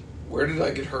 Where did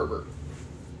I get Herbert?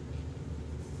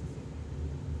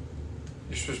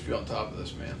 You're supposed to be on top of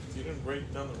this, man. You didn't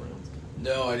break down the rounds.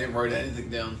 No, I didn't write anything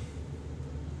down.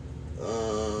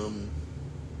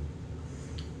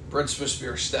 Brent's supposed to be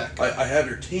our stack. I have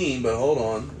your team, but hold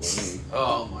on.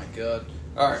 Oh my god!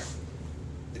 All right,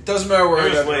 it doesn't matter where I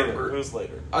It got was later. Herbert. It was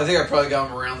later. I think I probably got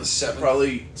him around the 7th.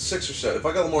 Probably 6 or 7. If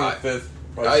I got Lamar in the 5th,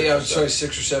 probably 6 yeah, I or would 7. say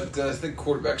 6 or 7 because I think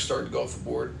quarterbacks started to go off the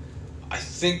board. I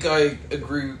think I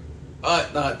agree.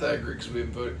 Not that I agree because we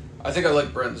haven't voted. I think I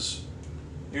like Brent's.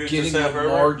 You Getting just have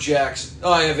Lamar Herbert? Jackson.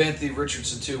 Oh, I have Anthony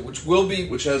Richardson too, which will be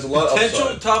Which has a lot of potential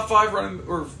upside. top 5 running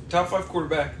or top 5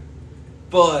 quarterback.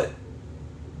 But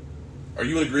Are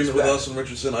you in agreement He's with back. us on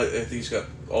Richardson? I think he's got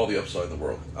all the upside in the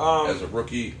world. As a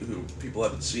rookie who people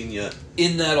haven't seen yet.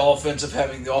 in that offense of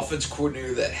having the offense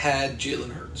coordinator that had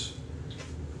Jalen Hurts.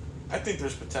 I think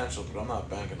there's potential, but I'm not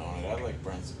banking on it. I like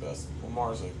Brent's the best.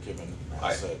 Lamar's a given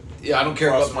asset. Yeah, I don't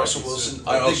care Russ about Russell might be Wilson. suited.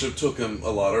 I I also think, took him a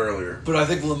lot earlier, but I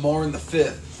think Lamar in the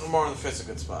 5th Lamar in the 5th's a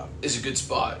good spot. is a good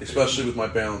spot. especially with my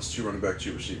balance, 2 running back,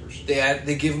 2 receivers.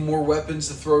 They give him more weapons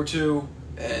to throw to,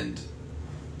 and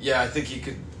yeah, I think he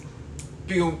could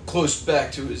be close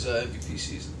back to his MVP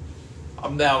season.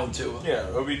 I'm down to him. Yeah,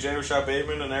 OBJ, Rashad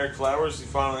Bateman, and Eric Flowers. He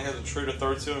finally has a tree to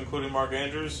throw to, including Mark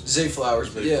Andrews. Zay Flowers,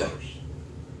 but Zay yeah. Flowers.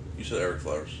 You said Eric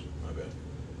Flowers. My bad.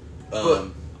 But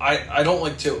I don't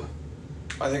like Tua.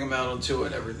 I think I'm out on Tua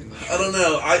and everything. I don't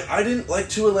know. I didn't like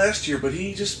Tua last year, but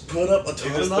he just put up a He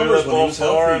ton of just threw numbers that when he ball was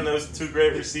far, and healthy. those 2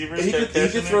 great receivers He kept could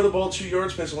catching throw it. the ball 2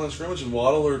 yards past the line of scrimmage, and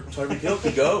Waddle or Tyreek Hill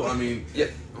could go. I mean, Yeah,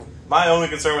 My only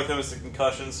concern with him is the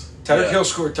concussions. Tyreek Yeah. Hill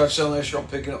scored a touchdown last year on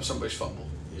picking up somebody's fumble.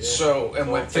 Yeah. So and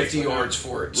Well, went it takes 50 whatever. yards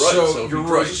for it. right. So, So if you're he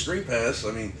throws right. a screen pass,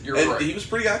 I mean, You're and right. he was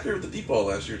pretty accurate with the deep ball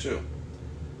last year too.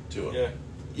 Tua. Yeah.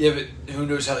 Yeah, but who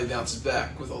knows how he bounces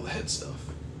back with all the head stuff?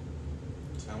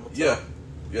 Time will tell. Yeah.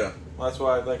 Yeah. Well, that's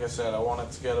why, like I said, I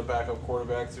wanted to get a backup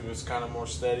quarterback who was kind of more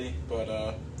steady, but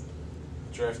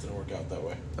draft didn't work out that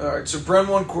way. All right, so Bren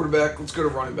won quarterback. Let's go to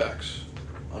running backs.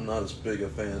 I'm not as big a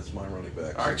fan as my running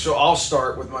backs. All right, so I'll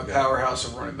start with my Okay. powerhouse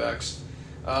of running backs.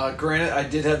 Granted, I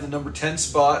did have the number 10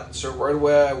 spot, so right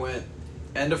away I went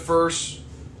end of first,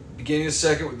 beginning of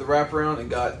second with the wraparound, and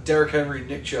got Derrick Henry and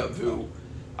Nick Chubb, who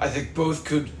I think both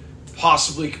could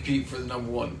possibly compete for the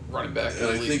number 1 running back in And the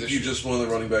I league think this you year. just won the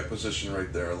running back position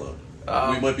right there alone.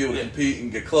 Um, we might be able to yeah. compete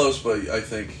and get close, but I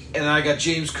think And I got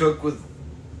James Cook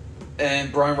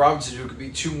and Brian Robinson, who could be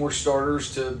 2 more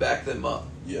starters to back them up.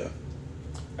 yeah.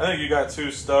 I think you got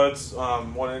 2 studs.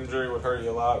 One injury would hurt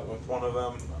you a lot with one of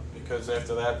them because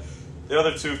after that, the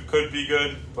other 2 could be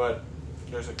good, but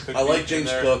there's a could I be like in James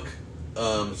there. Cook.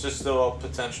 It's just still a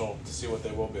potential to see what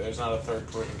they will be. There's not a third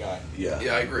proven guy. Yeah.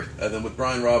 Yeah, I agree. And then with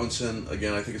Brian Robinson,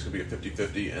 again, I think it's going to be a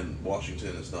 50-50, and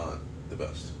Washington is not the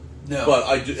best. No. But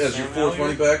I do, as Sam your fourth Howell?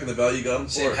 running back and the value you got him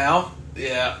for, Sam Howell?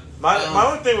 Yeah. My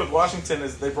only thing with Washington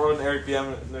is they brought in Eric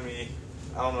Bieniemy.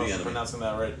 I don't know if Bieniemy. I'm pronouncing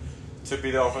that right. To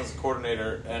be the offensive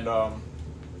coordinator, and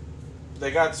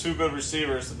they got 2 good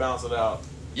receivers to balance it out.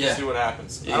 Yeah. See what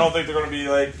happens. Yeah. I don't think they're going to be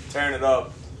like tearing it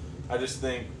up. I just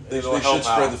think they it'll should help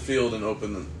spread out. the field and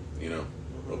open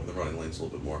the running lanes a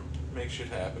little bit more. Make shit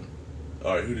happen.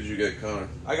 All right, who did you get, Connor?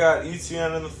 I got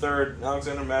ETN in the 3rd,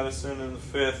 Alexander Madison in the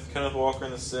 5th, Kenneth Walker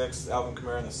in the 6th, Alvin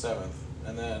Kamara in the 7th,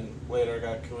 and then later I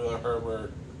got Khalil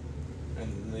Herbert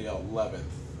in the 11th.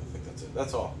 I think that's it.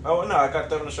 That's all. Oh no, I got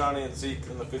Devin Ashani and Zeke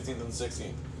in the 15th and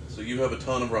 16th. So you have a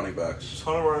ton of running backs.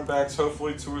 Ton of running backs.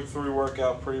 Hopefully 2 or 3 work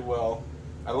out pretty well.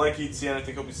 I like ETN. I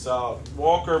think he'll be solid.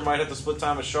 Walker might have to split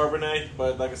time with Charbonnet,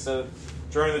 but like I said,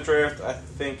 during the draft, I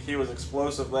think he was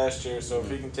explosive last year, so if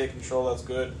he can take control, that's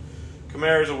good.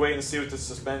 Kamara's a wait and see with the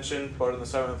suspension, but in the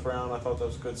 7th round, I thought that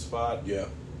was a good spot. Yeah.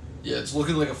 Yeah, it's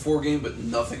looking like a 4 game, but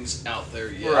nothing's out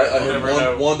there yet. Right. I You have never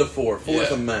know. 1 to 4. 4 is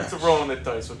Yeah. a max. It's a rolling the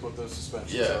dice with what those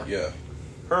suspensions Yeah. are. Yeah.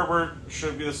 Herbert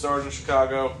should be the starter in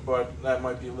Chicago, but that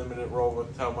might be a limited role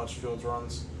with how much Fields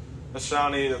runs.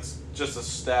 Ashani, that's just a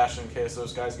stash in case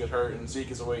those guys get hurt, and Zeke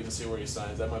is a wait and see where he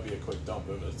signs. That might be a quick dump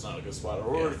if it's not a good spot,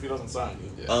 or Yeah. if he doesn't sign.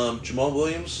 Yeah. Jamal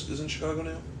Williams is in Chicago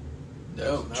now?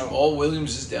 No, No. Jamal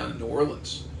Williams is down in New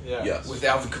Orleans. Yeah. Yes. With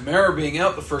Alvin Kamara being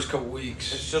out the first couple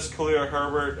weeks. It's just Khalil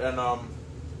Herbert, and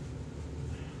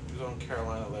he was on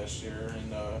Carolina last year,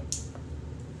 and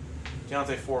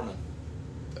Deontay Foreman.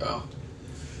 Oh.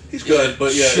 He's good,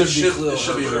 but yeah, Should it be should, Khalil it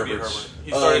should be Herbert. Herbert's.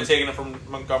 He started taking it from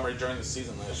Montgomery during the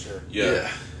season last year.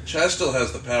 Yeah. Chaz still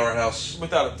has the powerhouse,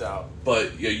 Without a doubt.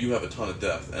 but yeah, you have a ton of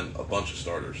depth and a bunch of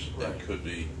starters. Right. That could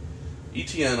be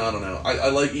ETN. I don't know. I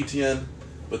like ETN,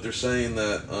 but they're saying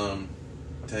that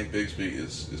Tank Bigsby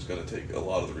is going to take a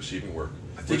lot of the receiving work,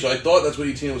 which I thought that's what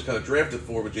ETN was kind of drafted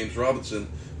for. But James Robinson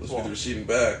was to be the receiving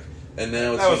back, and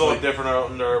now it That was seems a like little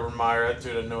different under Urban Meyer. That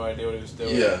dude had no idea what he was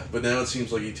doing. yeah. But now it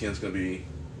seems like ETN's going to be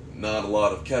not a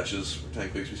lot of catches.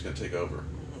 Tank Bigsby's going to take over.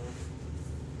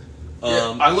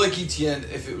 Yeah, I like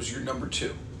ETN if it was your number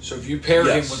 2. So if you pair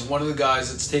him with one of the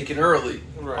guys that's taken early,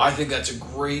 Right. I think that's a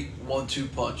great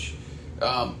 1-2 punch.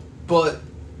 But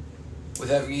with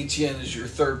having ETN as your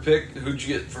third pick, who'd you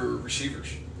get for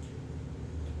receivers?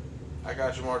 I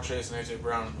got Jamar Chase and A.J.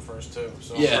 Brown in the first two.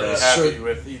 So Yeah, I'm pretty so- happy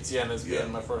with ETN as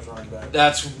being my first running back.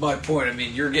 That's my point. I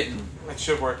mean, you're getting It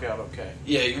should work out okay.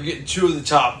 you're getting 2 of the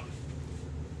top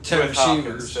 10 With Hopkins,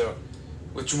 receivers, too.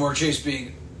 with Jamar Chase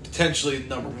being potentially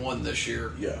number 1 this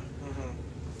year. Yeah.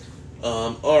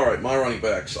 Mm-hmm. All right, my running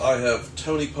backs. I have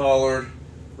Tony Pollard,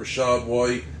 Rashad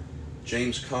White,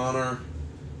 James Conner,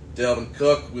 Dalvin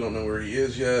Cook. We don't know where he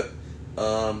is yet.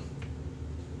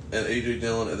 And A.J.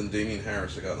 Dillon, and then Damian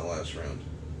Harris I got in the last round.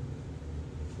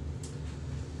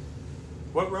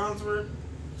 What rounds were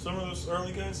some of those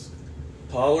early guys?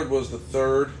 Pollard was the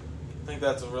third. I think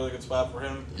that's a really good spot for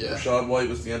him. Yeah. Rashad White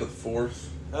was the end of the fourth.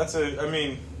 That's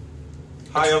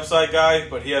high upside guy,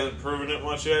 but he hasn't proven it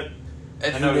much yet.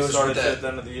 And I who know he knows started what at the that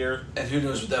end of the year. and who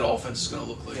knows what that offense is going to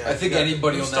look like. Yeah, I think yeah.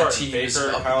 anybody Who's on that starting? team is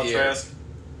Baker, up Kyle in the air. Trask.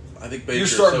 I think Baker. You're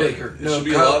starting so Baker. It No, should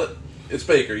be Kyle- a lot of. It's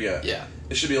Baker, yeah. Yeah.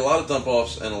 It should be a lot of dump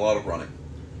offs and a lot of running.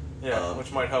 Yeah,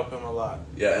 which might help him a lot.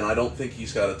 Yeah, and I don't think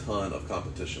he's got a ton of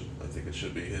competition. I think it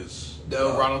should be his.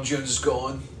 No, Ronald Jones is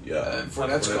gone. Yeah, And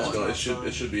Fournette's Fournette's gone.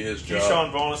 It should be his job.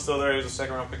 Keyshawn Vaughn is still there. He was a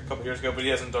second round pick a couple years ago, but he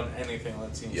hasn't done anything on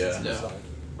that team Yeah. since he No. signed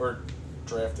or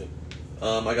drafted.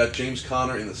 I got James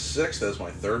Conner in the 6th as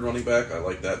my third running back. I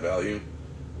like that value.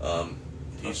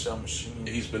 Touchdown machine.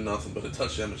 He's been nothing but a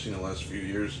touchdown machine the last few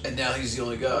years. And now he's the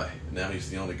only guy. Now he's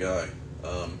the only guy.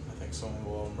 I think someone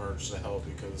will emerge to help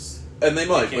because And they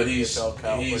might, he but can't he's get Bell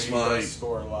Cow, but he's he my does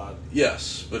score a lot.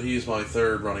 yes, but he's my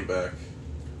third running back.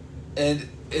 And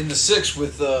in the 6th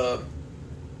with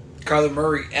Kyler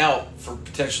Murray out for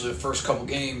potentially the first couple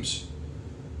games,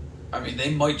 I mean,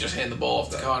 they might just hand the ball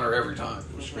off to Connor every time.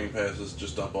 Screen passes,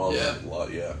 just dump balls Yeah. a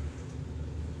lot. Yeah.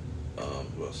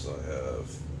 Who else do I have?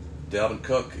 Dalvin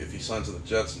Cook, if he signs with the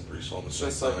Jets, I'm pretty sold. It's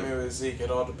just like me with Zeke. It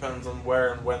all depends on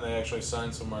where and when they actually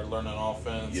sign somewhere, learn an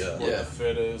offense, Yeah. what Yeah. the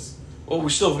fit is. Well, we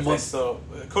still have a If they month. still,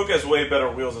 Cook has way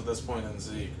better wheels at this point than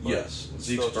Zeke. but Yes, it's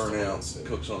Zeke's still just a burnt wait out. and see.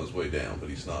 Cook's on his way down, but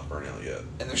he's not burnt out yet.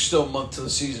 And there's still a month to the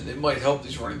season. It might help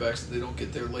these running backs that they don't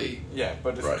get there late. Yeah,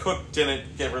 but if Right. Cook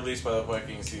didn't get released by the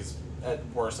Vikings, he's at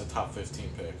worst a top 15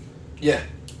 pick. Yeah.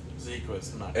 Zeke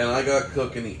was not. And I got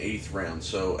Cook in the 8th round.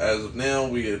 So as of now,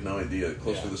 we have no idea.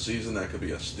 Close to Yeah. the season, that could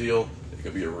be a steal. It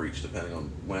could be a reach, depending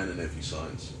on when and if he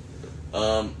signs.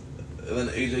 And then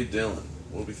A.J. Dillon.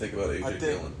 What do we think about A.J. I think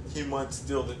Dillon? he might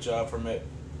steal the job from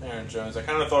Aaron Jones. I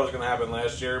kind of thought it was going to happen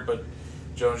last year, but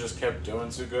Jones just kept doing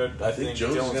too good. I think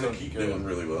Jones Dillon's is going gonna to be keep good. doing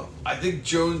really well. I think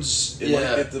Jones. It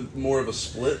might get to more of a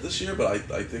split this year, but I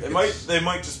think They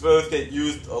might just both get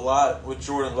used a lot with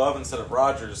Jordan Love instead of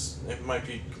Rodgers. It might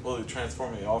be completely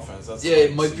transforming the offense. That's Yeah,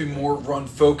 it might be more run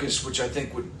focused, which I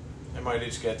think would. They might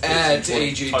each get Add 15,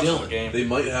 20 A.J. touches Dillon. a game. they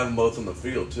might have them both on the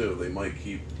field too. They might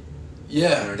keep.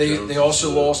 Yeah, Aaron they Jones also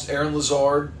is lost Aaron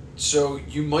Lazard, so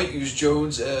you might use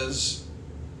Jones as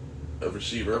A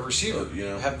receiver, a receiver. you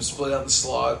know, Have him split out in the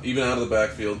slot. even out of the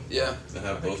backfield, Yeah. and I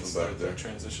have think both he of them back started there. that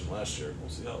transition last year. We'll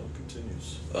see how it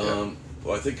continues.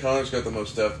 Well, I think Connor's got the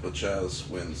most depth, but Chaz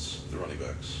wins the running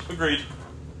backs. Agreed.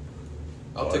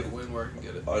 I'll All take right. a win where I can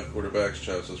get it. 5 quarterbacks,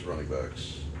 Chaz has running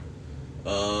backs.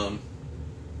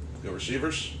 Go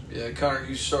receivers. Yeah, Connor,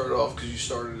 you started off because you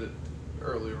started it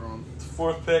earlier on.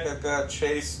 Fourth pick, I've got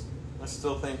Chase. I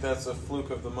still think that's a fluke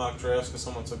of the mock drafts because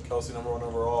someone took Kelsey number 1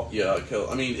 overall. Yeah,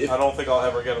 I mean, if I don't think I'll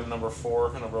ever get him number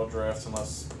 4 in a real draft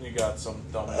unless you got some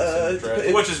dumbass in the draft,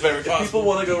 if- which is very if possible. people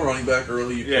want to go running back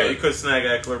early, you Yeah, could. you could snag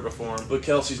Eckler before him. But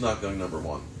Kelsey's not going number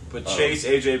 1. But Chase,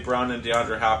 A.J. Brown, and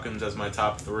DeAndre Hopkins as my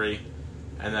top 3.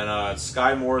 And then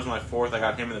Sky Moore is my 4th. I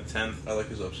got him in the 10th. I like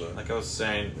his upside. Like I was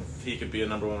saying, if he could be a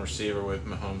number 1 receiver with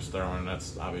Mahomes throwing,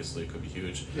 that's obviously could be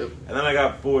huge. Yep. And then I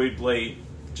got Boyd late,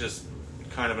 just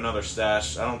kind of another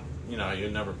stash. I don't, you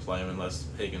never play him unless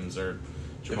Higgins or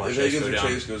Jamar If Chase Higgins go or down.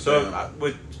 Chase goes so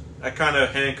down. I kind of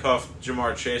handcuffed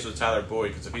Jamar Chase with Tyler Boyd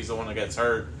because if he's the one that gets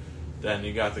hurt, then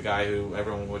you got the guy who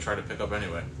everyone would try to pick up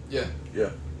anyway. Yeah. Yeah.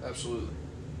 Absolutely.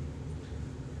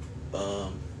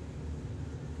 Um,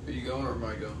 Are you going or am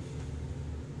I going?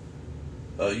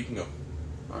 you can go.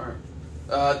 All right.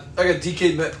 I got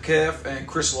DK Metcalf and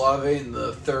Chris Olave in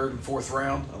the 3rd and 4th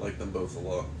round. I like them both a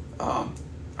lot.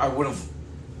 I would have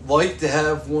liked to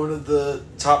have one of the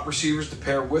top receivers to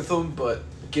pair with them, but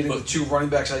getting the 2 running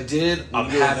backs I did, I'm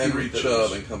You go happy Henry with those.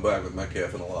 Chubb and come back with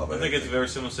Metcalf and Olave. I think it's a very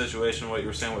similar situation to what you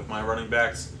were saying with my running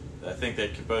backs. I think they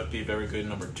could both be very good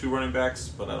number 2 running backs,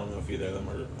 but I don't know if either of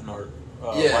them are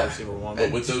wide receiver 1.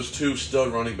 But with those 2 stud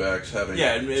running backs having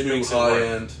it 2 makes it high work.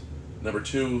 end, number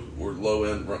 2 or low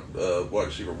end wide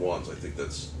receiver 1s, I think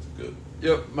that's good.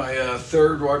 Yep, my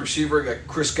 3rd wide receiver, I got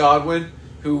Chris Godwin,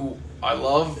 who I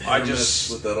love. Hit I or miss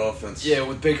just with that offense. Yeah,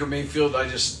 with Baker Mayfield, I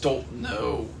just don't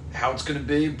know how it's going to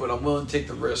be, but I'm willing to take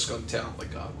the risk on talent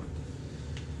like Godwin.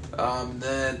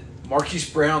 Then Marquise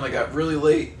Brown, I got really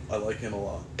late. I like him a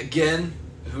lot. Again,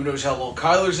 who knows how long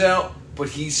Kyler's out, but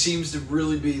he seems to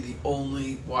really be the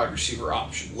only wide receiver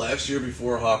option. Last year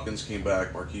before Hopkins came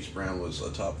back, Marquise Brown was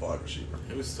a top 5 receiver.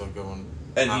 He was still going.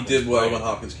 And he did well when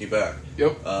Hopkins came back.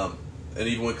 Yep. And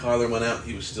even when Kyler went out,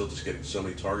 he was still just getting so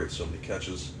many targets, so many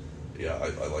catches. Yeah,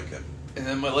 I like him. And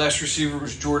then my last receiver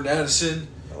was Jordan Addison,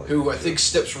 like who him, I think too.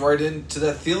 steps right into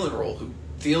that Thielen role. Who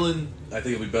Thielen I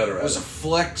think he'll be better at was a it.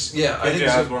 flex. Yeah, I think KJ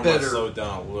he's a Osborne might better. slow it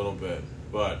down a little bit,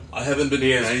 but I haven't been He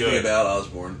hearing is anything good. about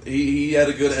Osborne. He had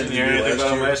a good end didn't of the hear year anything about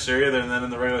last him year. last year either. And then in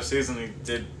the regular season, he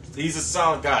did. He's a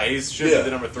solid guy. He should Yeah, be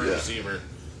the number 3 yeah. receiver.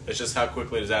 It's just how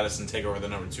quickly does Addison take over the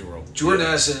number 2 role. Jordan Yeah.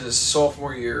 Addison in his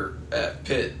sophomore year at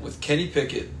Pitt with Kenny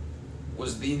Pickett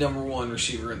was the number 1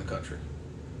 receiver in the country.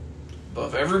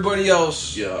 Above everybody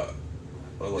else, Yeah.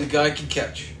 I the like guy can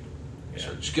catch. Yeah.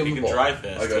 So just give he him can the ball. drive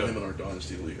fast. I got too. him in our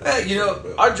Dynasty League. Hey, you know,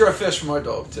 I drive fast for my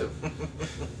dog, too.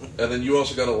 And then you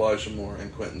also got Elijah Moore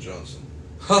and Quentin Johnson.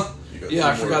 Huh. You got Yeah, two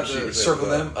I more forgot to receivers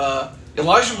circle after them.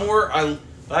 Elijah Moore,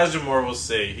 Elijah Moore, we'll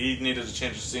see. He needed to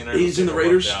change the scenery. He's We'll in see the what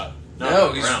Raiders? worked out. no,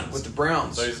 No, he's Browns. with the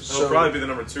Browns. So he'll probably be the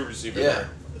number 2 receiver Yeah.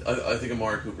 there. I think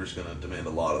Amari Cooper's going to demand a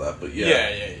lot of that, but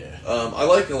Yeah. I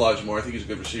like Elijah Moore. I think he's a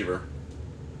good receiver.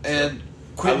 And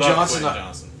I Quentin love Johnson, Quentin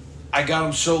Johnson. I got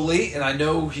him so late, and I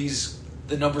know he's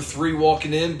the number 3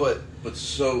 walking in, but But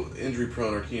so injury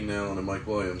prone are Keenan Allen and Mike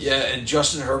Williams. yeah, and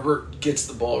Justin Herbert gets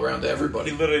the ball around to He everybody.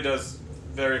 literally does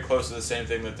very close to the same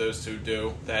thing that those 2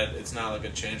 do. That it's not like a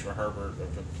change for Herbert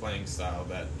of a playing style.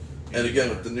 That And again,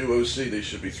 with the new OC, they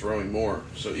should be throwing more.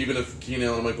 So even if Keenan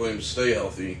Allen and Mike Williams stay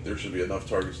healthy, there should be enough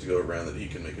targets to go around that he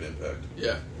can make an impact.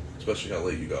 Yeah. Especially how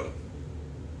late you got him.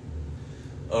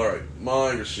 All right,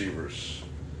 my receivers.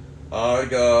 I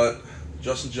got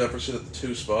Justin Jefferson at the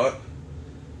 2 spot,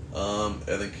 and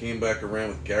then came back around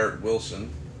with Garrett Wilson.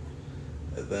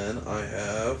 And then I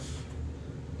have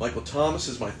Michael Thomas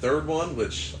is my 3rd one,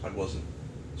 which I wasn't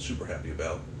super happy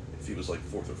about. If he was like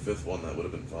 4th or 5th one, that would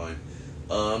have been fine.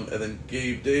 And then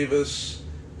Gabe Davis,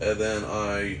 and then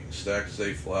I stacked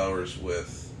Zay Flowers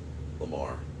with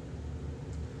Lamar.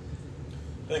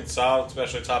 I think solid,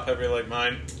 especially top heavy like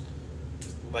mine.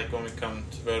 Like when we come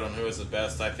to vote on who is the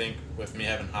best, I think with me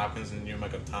having Hopkins and you,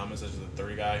 Michael Thomas as the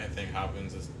 3 guy, I think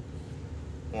Hopkins is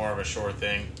more of a sure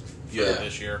thing for Yeah.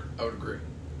 this year. I would agree.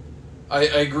 I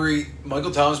agree.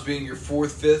 Michael Thomas being your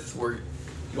 4th, 5th, where you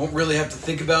don't really have to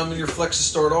think about him in your flex to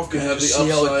start off You because you have the just see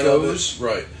how upside it of goes. it.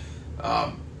 Right.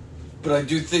 But I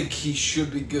do think he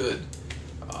should be good.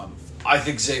 I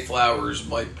think Zay Flowers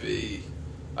might be,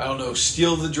 I don't know,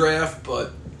 steal the draft,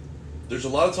 but There's a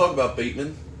lot of talk about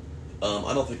Bateman.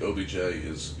 I don't think OBJ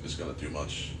is going to do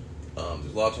much.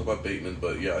 There's a lot of talk about Bateman,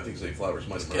 but yeah, I think Zay Flowers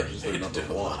might emerge as their number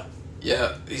 1.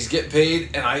 yeah, he's getting paid,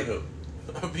 and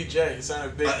OBJ, he signed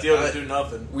a big deal to do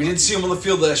nothing. we didn't see him on the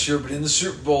field last year, but in the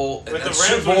Super Bowl, and With the that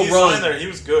Rams, Super when Bowl he run, signed there, he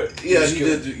was good. Yeah, He's he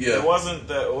good. did. Yeah, It wasn't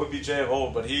the OBJ of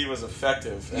old, but he was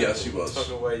effective. And Yes, he was.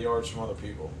 Took away yards from other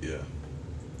people. yeah.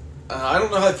 I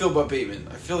don't know how I feel about Bateman.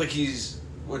 I feel like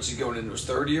what's he going into his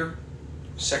 3rd year?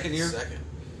 2nd year? Second.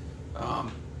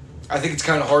 I think it's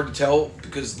kind of hard to tell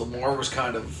because Lamar was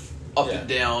kind of up Yeah. and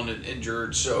down and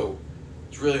injured, so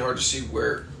it's really hard to see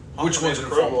which Huntley one's made going the to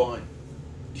Pro fall Bowl. behind.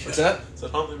 What's that? So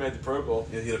Huntley made the Pro Bowl.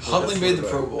 Yeah, he had a Huntley made the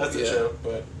Pro Bowl. That's yeah. a joke,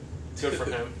 but good for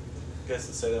him. Gets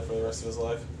to say that for the rest of his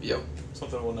life. Yep.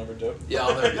 Something we'll never do. Yeah,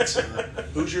 I'll never get to that.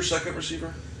 Who's your 2nd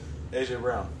receiver? AJ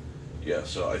Brown. Yeah,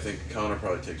 so I think Connor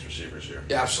probably takes receivers here.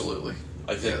 Yeah, absolutely.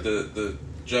 I think Yeah. the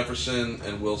Jefferson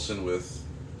and Wilson with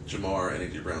Jamar and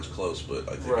A.J. Brown's close, but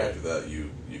I think Right. after that you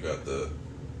got the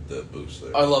boost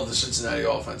there. I love the Cincinnati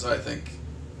offense. I think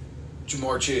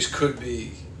Jamar Chase could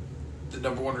be the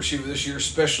number 1 receiver this year,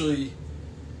 especially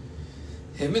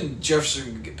him and Jefferson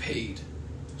can get paid.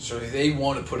 So they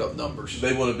want to put up numbers.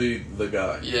 They want to be the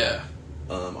guy. Yeah.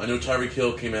 I know Tyreek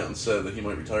Hill came out and said that he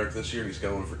might retire this year, and he's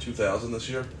going for 2,000 this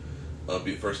year.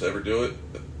 Be the first to ever do it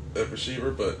at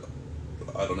receiver, but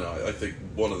I don't know. I think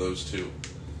one of those two.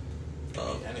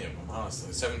 Any of them,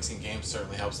 honestly. 17 games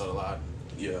certainly helps out a lot.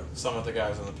 Yeah. Some of the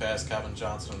guys in the past, Calvin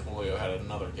Johnson and Julio, had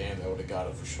another game that would have got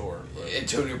it for sure. But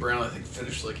Antonio Brown, I think,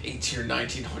 finished like 18 or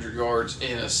 1,900 yards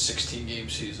in a 16-game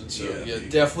season. So, Yeah, he-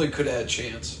 definitely could have had a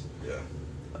chance. Yeah.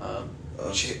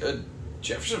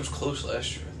 Jefferson was close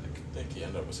last year, I think. I think he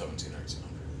ended up with 17 or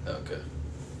 1,800. Okay.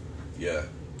 Yeah.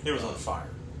 He was on fire.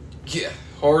 Yeah,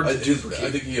 hard to I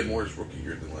duplicate. think he had more his rookie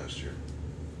year than last year.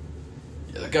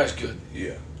 Yeah, that guy's good.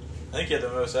 Yeah. I think he had the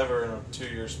most ever in a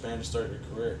 2-year span to start your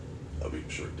career. I'll be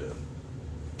sure he did.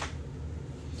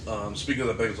 Speaking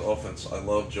of the Bengals offense, I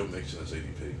love Joe Mixon as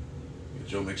ADP.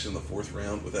 Joe Mixon in the 4th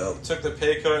round without. Took the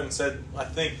pay cut and said, I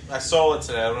think, I saw it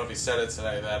today, I don't know if he said it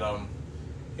today, that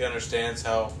he understands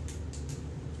how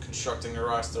constructing a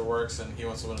roster works and he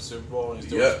wants to win a Super Bowl and he's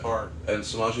doing his part. And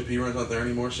Samaje Perine not there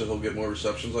anymore, so he'll get more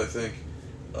receptions, I think.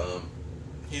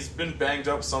 He's been banged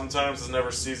up sometimes, it's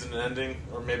never season ending,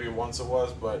 or maybe once it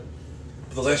was, but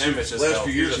The last, him, few, it's just last health.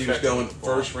 few years, He's he was effective going with the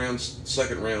ball. first round,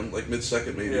 second round, like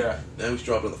mid-second maybe. Yeah. Now he's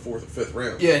dropping in the 4th or 5th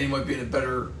round. Yeah, and he might be in a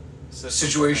better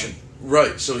situation.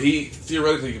 Right, so he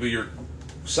theoretically could be your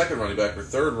second running back or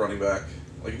third running back.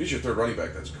 Like, if he's your third running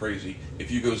back, that's crazy.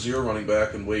 If you go 0 running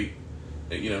back and wait,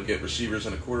 get receivers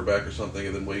and a quarterback or something,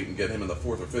 and then wait and get him in the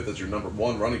 4th or 5th as your number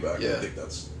 1 running back, I Yeah. think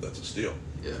that's a steal.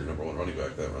 Yeah. Your number 1 running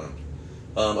back that round.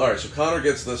 All right, so Connor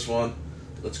gets this one.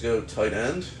 Let's go tight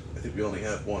end. I think we only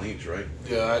have one each, right?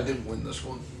 Yeah, I didn't win this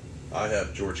one. I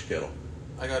have George Kittle.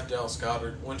 I got Dallas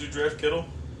Goddard. When did you draft Kittle?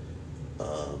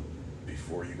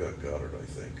 Before you got Goddard, I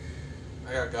think.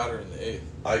 I got Goddard in the 8th.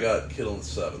 I got Kittle in the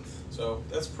 7th. So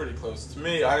that's pretty close. To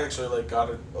me, I actually like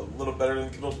Goddard a little better than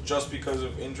Kittle just because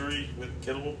of injury with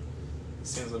Kittle. He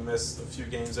seems to miss a few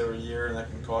games every year, and that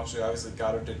can cost you. Obviously,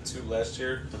 Goddard did 2 last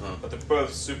year, Uh-huh. but they're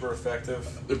both super effective.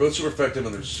 They're both super effective,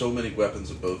 and there's so many weapons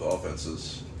in both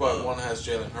offenses. But one has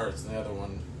Jalen Hurts, and the other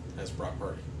one has Brock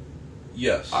Purdy.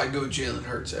 Yes. I go Jalen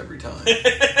Hurts every time.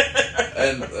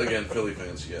 And, again, Philly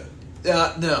fans, yeah.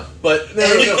 No. But, no.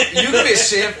 You can be a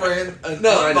San Fran, an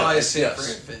No, I know. unbiased San Yes.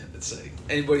 Fran fan and say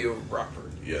anybody over Brock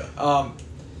Purdy. Yeah.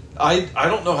 I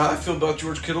don't know how I feel about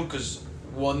George Kittle because,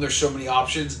 one, there's so many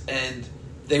options, and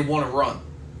they want to run.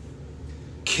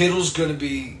 Kittle's going to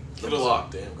be the Kittle's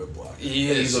block. a damn good block. He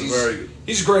is. He's a very good.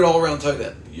 He's a great all-around tight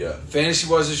end. Yeah.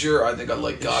 Fantasy-wise this year, I think I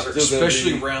like Goddard, still gonna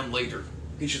especially be- round later.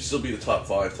 He should still be the top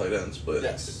 5 tight ends, but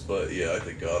Yes. but yeah, I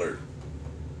think Goddard,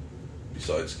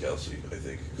 besides Kelsey, I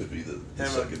think could be the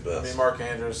second best. I mean, Mark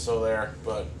Andrews is still there,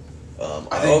 but I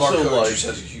I think also Mark like Andrews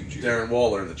has a huge year. Darren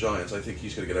Waller in the Giants. I think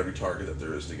he's going to get every target that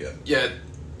there is to get. Yeah,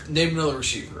 name another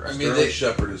receiver. I mean, Sterling they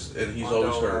Shepard is, and he's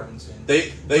Mondo always hurt. Robinson. They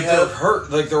they're have.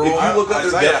 hurt. Like they're If all. you look at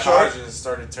their Isaiah depth chart- Hodgins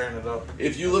started turning it up.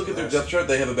 If you look at their depth chart,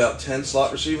 they have about 10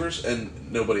 slot receivers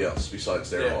and nobody else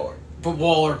besides Darren Yeah. Waller. But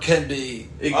Waller can be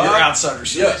It- your Uh, outside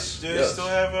receiver. Yes. Do they still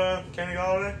have Kenny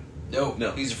Galladay? No,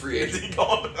 he's a free Is agent. he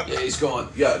gone? Yeah, he's gone.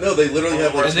 Yeah, they literally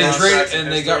have like And they Deshaun traded, Jackson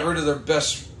and they is got there. rid of their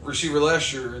best receiver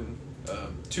last year in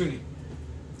Tooney.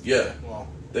 yeah, Well,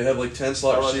 they have like 10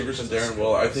 slot that wasn't receivers and because Darren of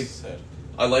Waller. I his think head.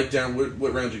 I like Darren.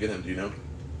 What round did you get him? Do you know?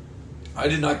 I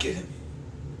did not get him.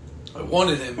 I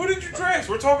wanted him. Who did you draft?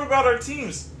 We're talking about our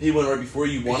teams. He went right before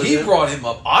you wanted He him. brought him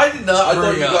up. I did not I thought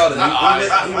bring you him got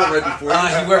up. him. He went right before you.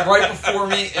 He went right before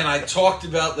me, and I talked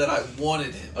about that I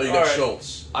wanted him. Oh, you got All right.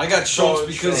 Schultz. I got Schultz Oh,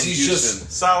 because from he's Houston.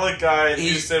 just Solid guy, He-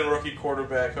 Houston rookie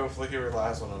quarterback. Hopefully he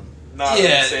relies on him. Not in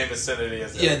Yeah. the same vicinity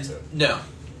as the other two. no.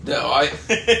 I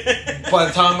by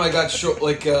the time I got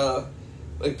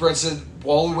like Brett said,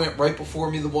 Waller went right before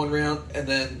me the one round, and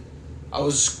then I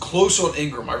was close on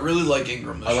Ingram. I really like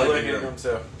Ingram this I I year. like like Ingram. Ingram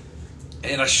too.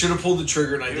 And I should have pulled the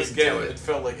trigger, and I He was didn't do getting, it it.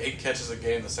 felt like 8 catches a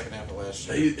game the second half of last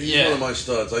year. He's Yeah. one of my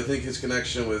studs. I think his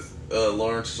connection with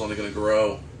Lawrence is only going to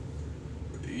grow.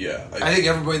 Yeah, I think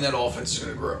everybody in that offense is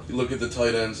going to grow. you look at the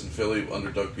tight ends in Philly under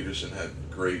Doug Peterson had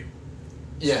great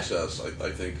Yeah. success. I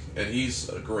think, and he's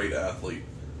a great athlete.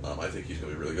 I think he's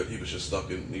going to be really good. He was just stuck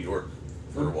in New York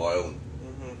for a while and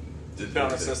didn't do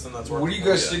Found a anything. system that's working. What do you for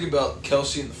guys him. think about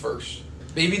Kelsey in the first?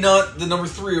 Maybe not the number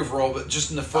 3 overall, but just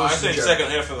in the I first. think in general.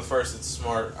 second half of the first, it's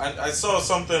smart. I saw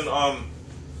something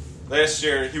last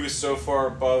year. He was so far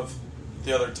above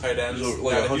the other tight ends He was over,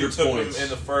 like, that if you 100 took points. him in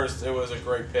the first, it was a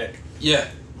great pick. Yeah.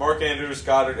 Mark Andrews,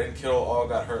 Goddard, and Kittle all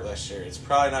got hurt last year. It's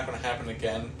probably not going to happen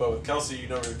again. But with Kelsey, you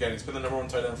know what you're getting. He's been the number 1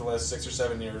 tight end for the last 6 or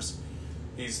 7 years.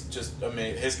 He's just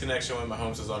amazing. His connection with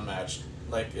Mahomes is unmatched.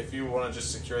 Like, if you want to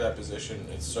just secure that position,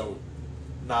 it's so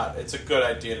not. It's a good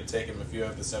idea to take him if you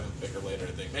have the 7th pick or later.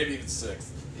 I think maybe even 6th.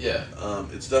 Yeah.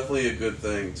 It's definitely a good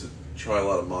thing to try a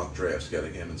lot of mock drafts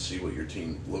getting him and see what your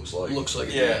team looks like. Yeah, with you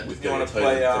want to getting a tight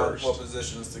play end out first. what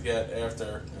positions to get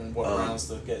after and what rounds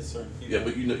to get certain people. Yeah,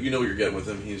 but you know what you're getting with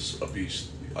him. He's a beast.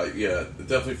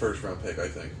 Definitely first round pick, I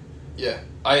think. Yeah.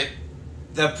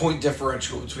 That point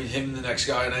differential between him and the next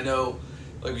guy, and I know,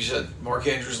 like you said, Mark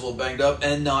Andrews a little banged up,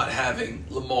 and not having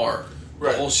Lamar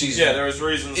the whole season. Yeah, there was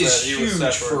reasons is that he was huge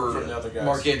separate for from the other guys.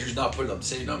 Mark Andrews not putting up the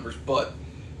same numbers, but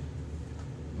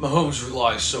Mahomes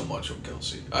relies so much on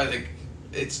Kelsey. I think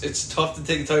it's tough to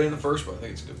take a tight end in the first, but I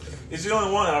think it's a good pick. He's the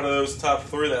only one out of those top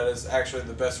 3 that is actually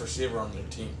the best receiver on their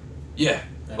team. Yeah.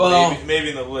 And Well, maybe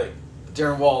in the league.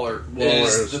 Darren Waller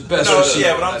is the best No, receiver.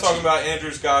 yeah, but on I'm that talking team. about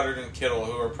Andrews, Goddard, and Kittle,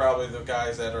 who are probably the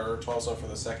guys that are also for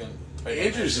the second. tight end.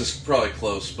 Andrews is probably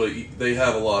close, but they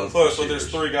have a lot of Close, but there's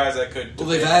receivers. 3 guys that could. Well,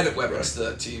 they've added weapons to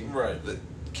that team. Right. But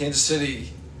Kansas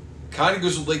City kind of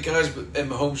goes with late guys, and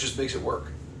Mahomes just makes it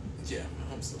work. Yeah,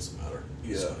 Mahomes doesn't matter.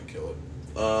 He's Yeah. going to kill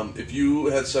it. If you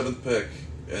had 7th pick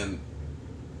and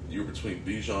you were between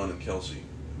Bijan and Kelsey,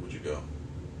 who would you go?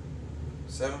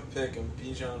 7th pick and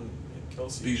Bijan and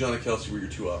Kelsey. Bijan and Kelsey were your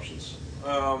 2 options.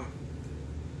 I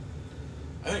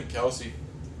think Kelsey.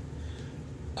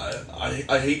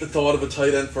 I hate the thought of a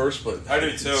tight end first, but I do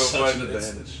it's too, such but an it's-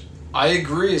 advantage. I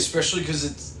agree, especially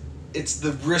because it's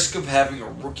the risk of having a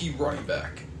rookie running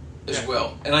back as Yeah.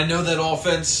 well. And I know that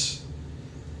offense,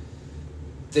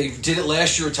 they did it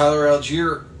last year with Tyler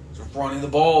Algier running the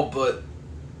ball, but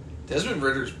Desmond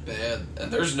Ritter's bad,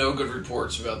 and there's no good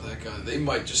reports about that guy. They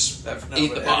might just have No, ate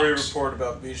but the box. every report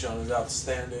about Bijan is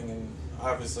outstanding, and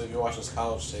obviously, if you watch his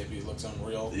college tape, he looks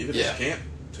unreal. Even Yeah. his camp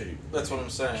tape. That's what I'm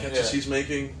saying. Catches Yeah. he's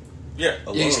making Yeah.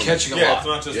 alone. Yeah, he's catching a Yeah, lot. it's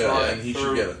not just Yeah, running and he should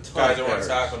through get a ton guys of that want to carries.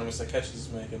 tackle him. It's the catches he's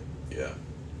making. Yeah.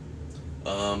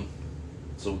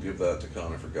 So we'll give that to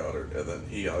Connor for Goddard, and then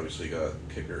he obviously got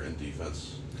kicker and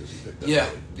defense because he picked that. Yeah,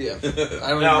 early. yeah. I don't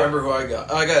even Now- remember who I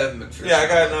got. I got Evan McPherson. Yeah, I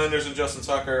got Niners and Justin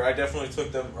Tucker. I definitely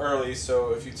took them early, so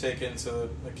if you take into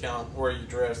account where you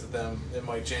drafted them, it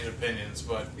might change opinions.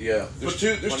 But Yeah, there's But two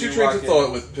when trains you of lock thought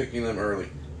in- with picking them early.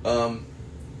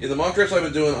 In the mock drafts I've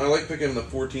been doing, I like picking in the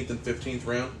 14th and 15th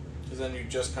round. because then you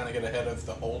just kind of get ahead of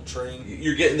the whole train.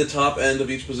 You're getting the top end of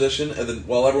each position, and then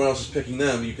while everyone else is picking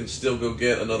them, you can still go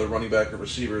get another running back or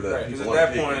receiver that Right, because people at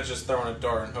aren't that point, taking. it's just throwing a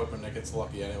dart and hoping it gets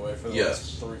lucky anyway for the Yes.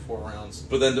 last 3-4 rounds.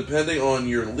 But then, depending on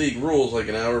your league rules, like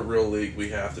in our real league, we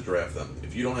have to draft them.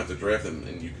 If you don't have to draft them,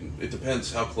 and you can, it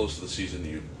depends how close to the season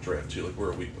you draft to. Like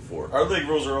we're a week before. Our league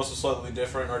rules are also slightly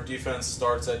different. Our defense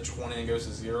starts at 20 and goes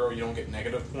to 0. You don't get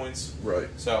negative points. Right.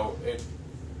 So it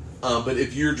But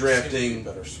if you're seems to be drafting,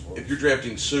 better score. if you're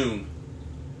drafting soon,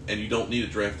 and you don't need to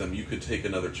draft them, you could take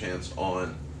another chance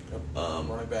on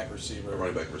running back, receiver, a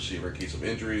running back, receiver in case of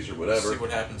injuries or See whatever. what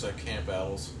happens at camp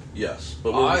battles. Yes,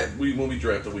 but when we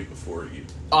draft a week before you.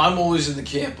 I'm always in the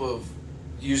camp of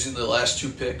using the last 2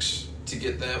 picks to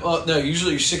get them. Oh no,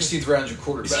 usually your 16th round's your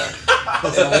quarterback.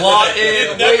 in a lot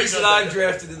in ways that I've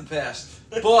drafted in the past.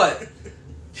 But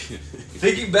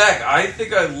thinking back, I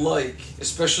think I like,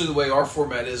 especially the way our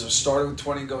format is of starting with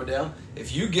 20 and going down.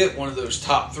 If you get one of those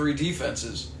top 3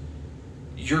 defenses,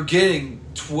 you're getting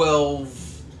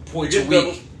 12 points You a get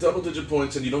week. double-digit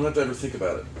points, and you don't have to ever think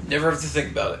about it. Never have to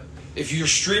think about it. If you're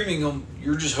streaming them,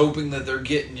 you're just hoping that they're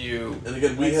getting you. And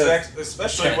again, we have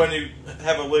Especially 10. when you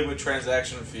have a league with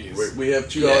transaction fees. we have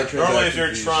 $2 Yeah. transaction Normally, if you're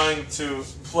fees. trying to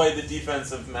play the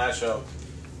defensive matchup,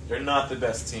 you're not the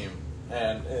best team,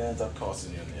 and it ends up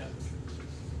costing you in the end.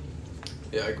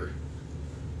 Yeah, I agree.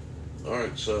 All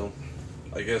right, so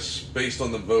I guess based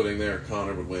on the voting there,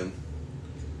 Connor would win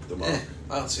the mock.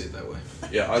 I don't see it that way.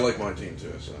 Yeah, I like my team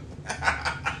too. So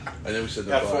I know we said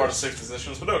no Got 4 out of bias. 6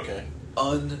 positions, but okay.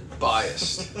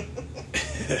 Unbiased.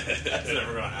 That's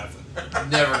never going to happen.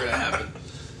 Never gonna happen.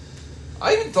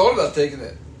 I even thought about taking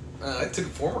it. I took a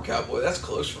former Cowboy. That's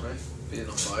close for me, being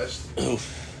unbiased.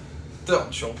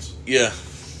 Dalton Schultz. Yeah,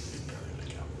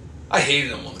 I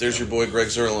hated him on the there's your boy Greg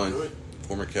Zerline,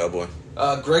 former Cowboy.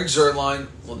 Greg Zerline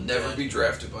will never be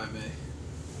drafted by me.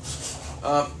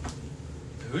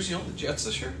 Who's he on the Jets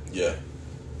this year? Yeah,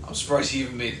 I'm surprised he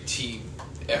even made a team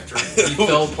after he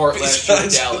fell apart last year in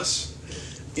Besides- Dallas.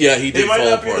 yeah, he did He might fall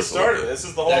not be apart the a starter. little bit. This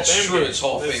is the Hall That's of Fame true, game. it's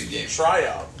Hall of This Fame game.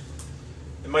 Tryout.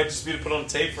 It might just be to put on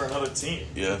tape for another team.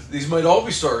 Yeah, These might all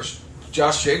be stars.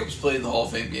 Josh Jacobs played in the Hall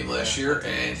of Fame game last year,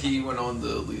 and he went on to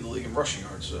lead the league in rushing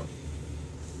yards. So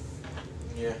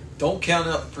Yeah. don't count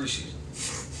out the preseason.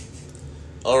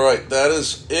 all right, that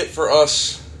is it for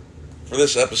us for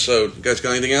this episode. You guys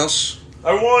got anything else?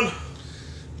 I won.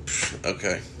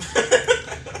 Okay.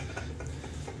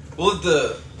 We'll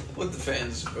let the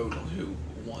fans vote on who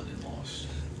won and lost.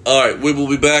 All right, we will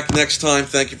be back next time.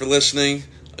 Thank you for listening.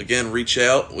 Again, reach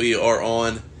out. We are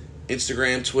on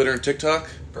Instagram, Twitter, and TikTok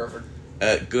Perfect.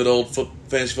 at Good Old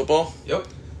Fantasy Football. Yep.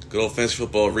 Good Old Fantasy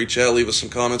Football. Reach out, leave us some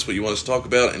comments, what you want us to talk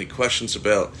about, any questions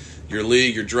about your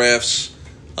league, your drafts,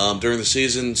 during the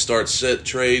season, start, sit,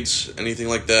 trades, anything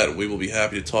like that. We will be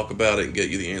happy to talk about it and get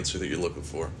you the answer that you're looking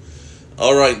for.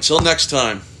 All right, until next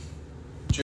time.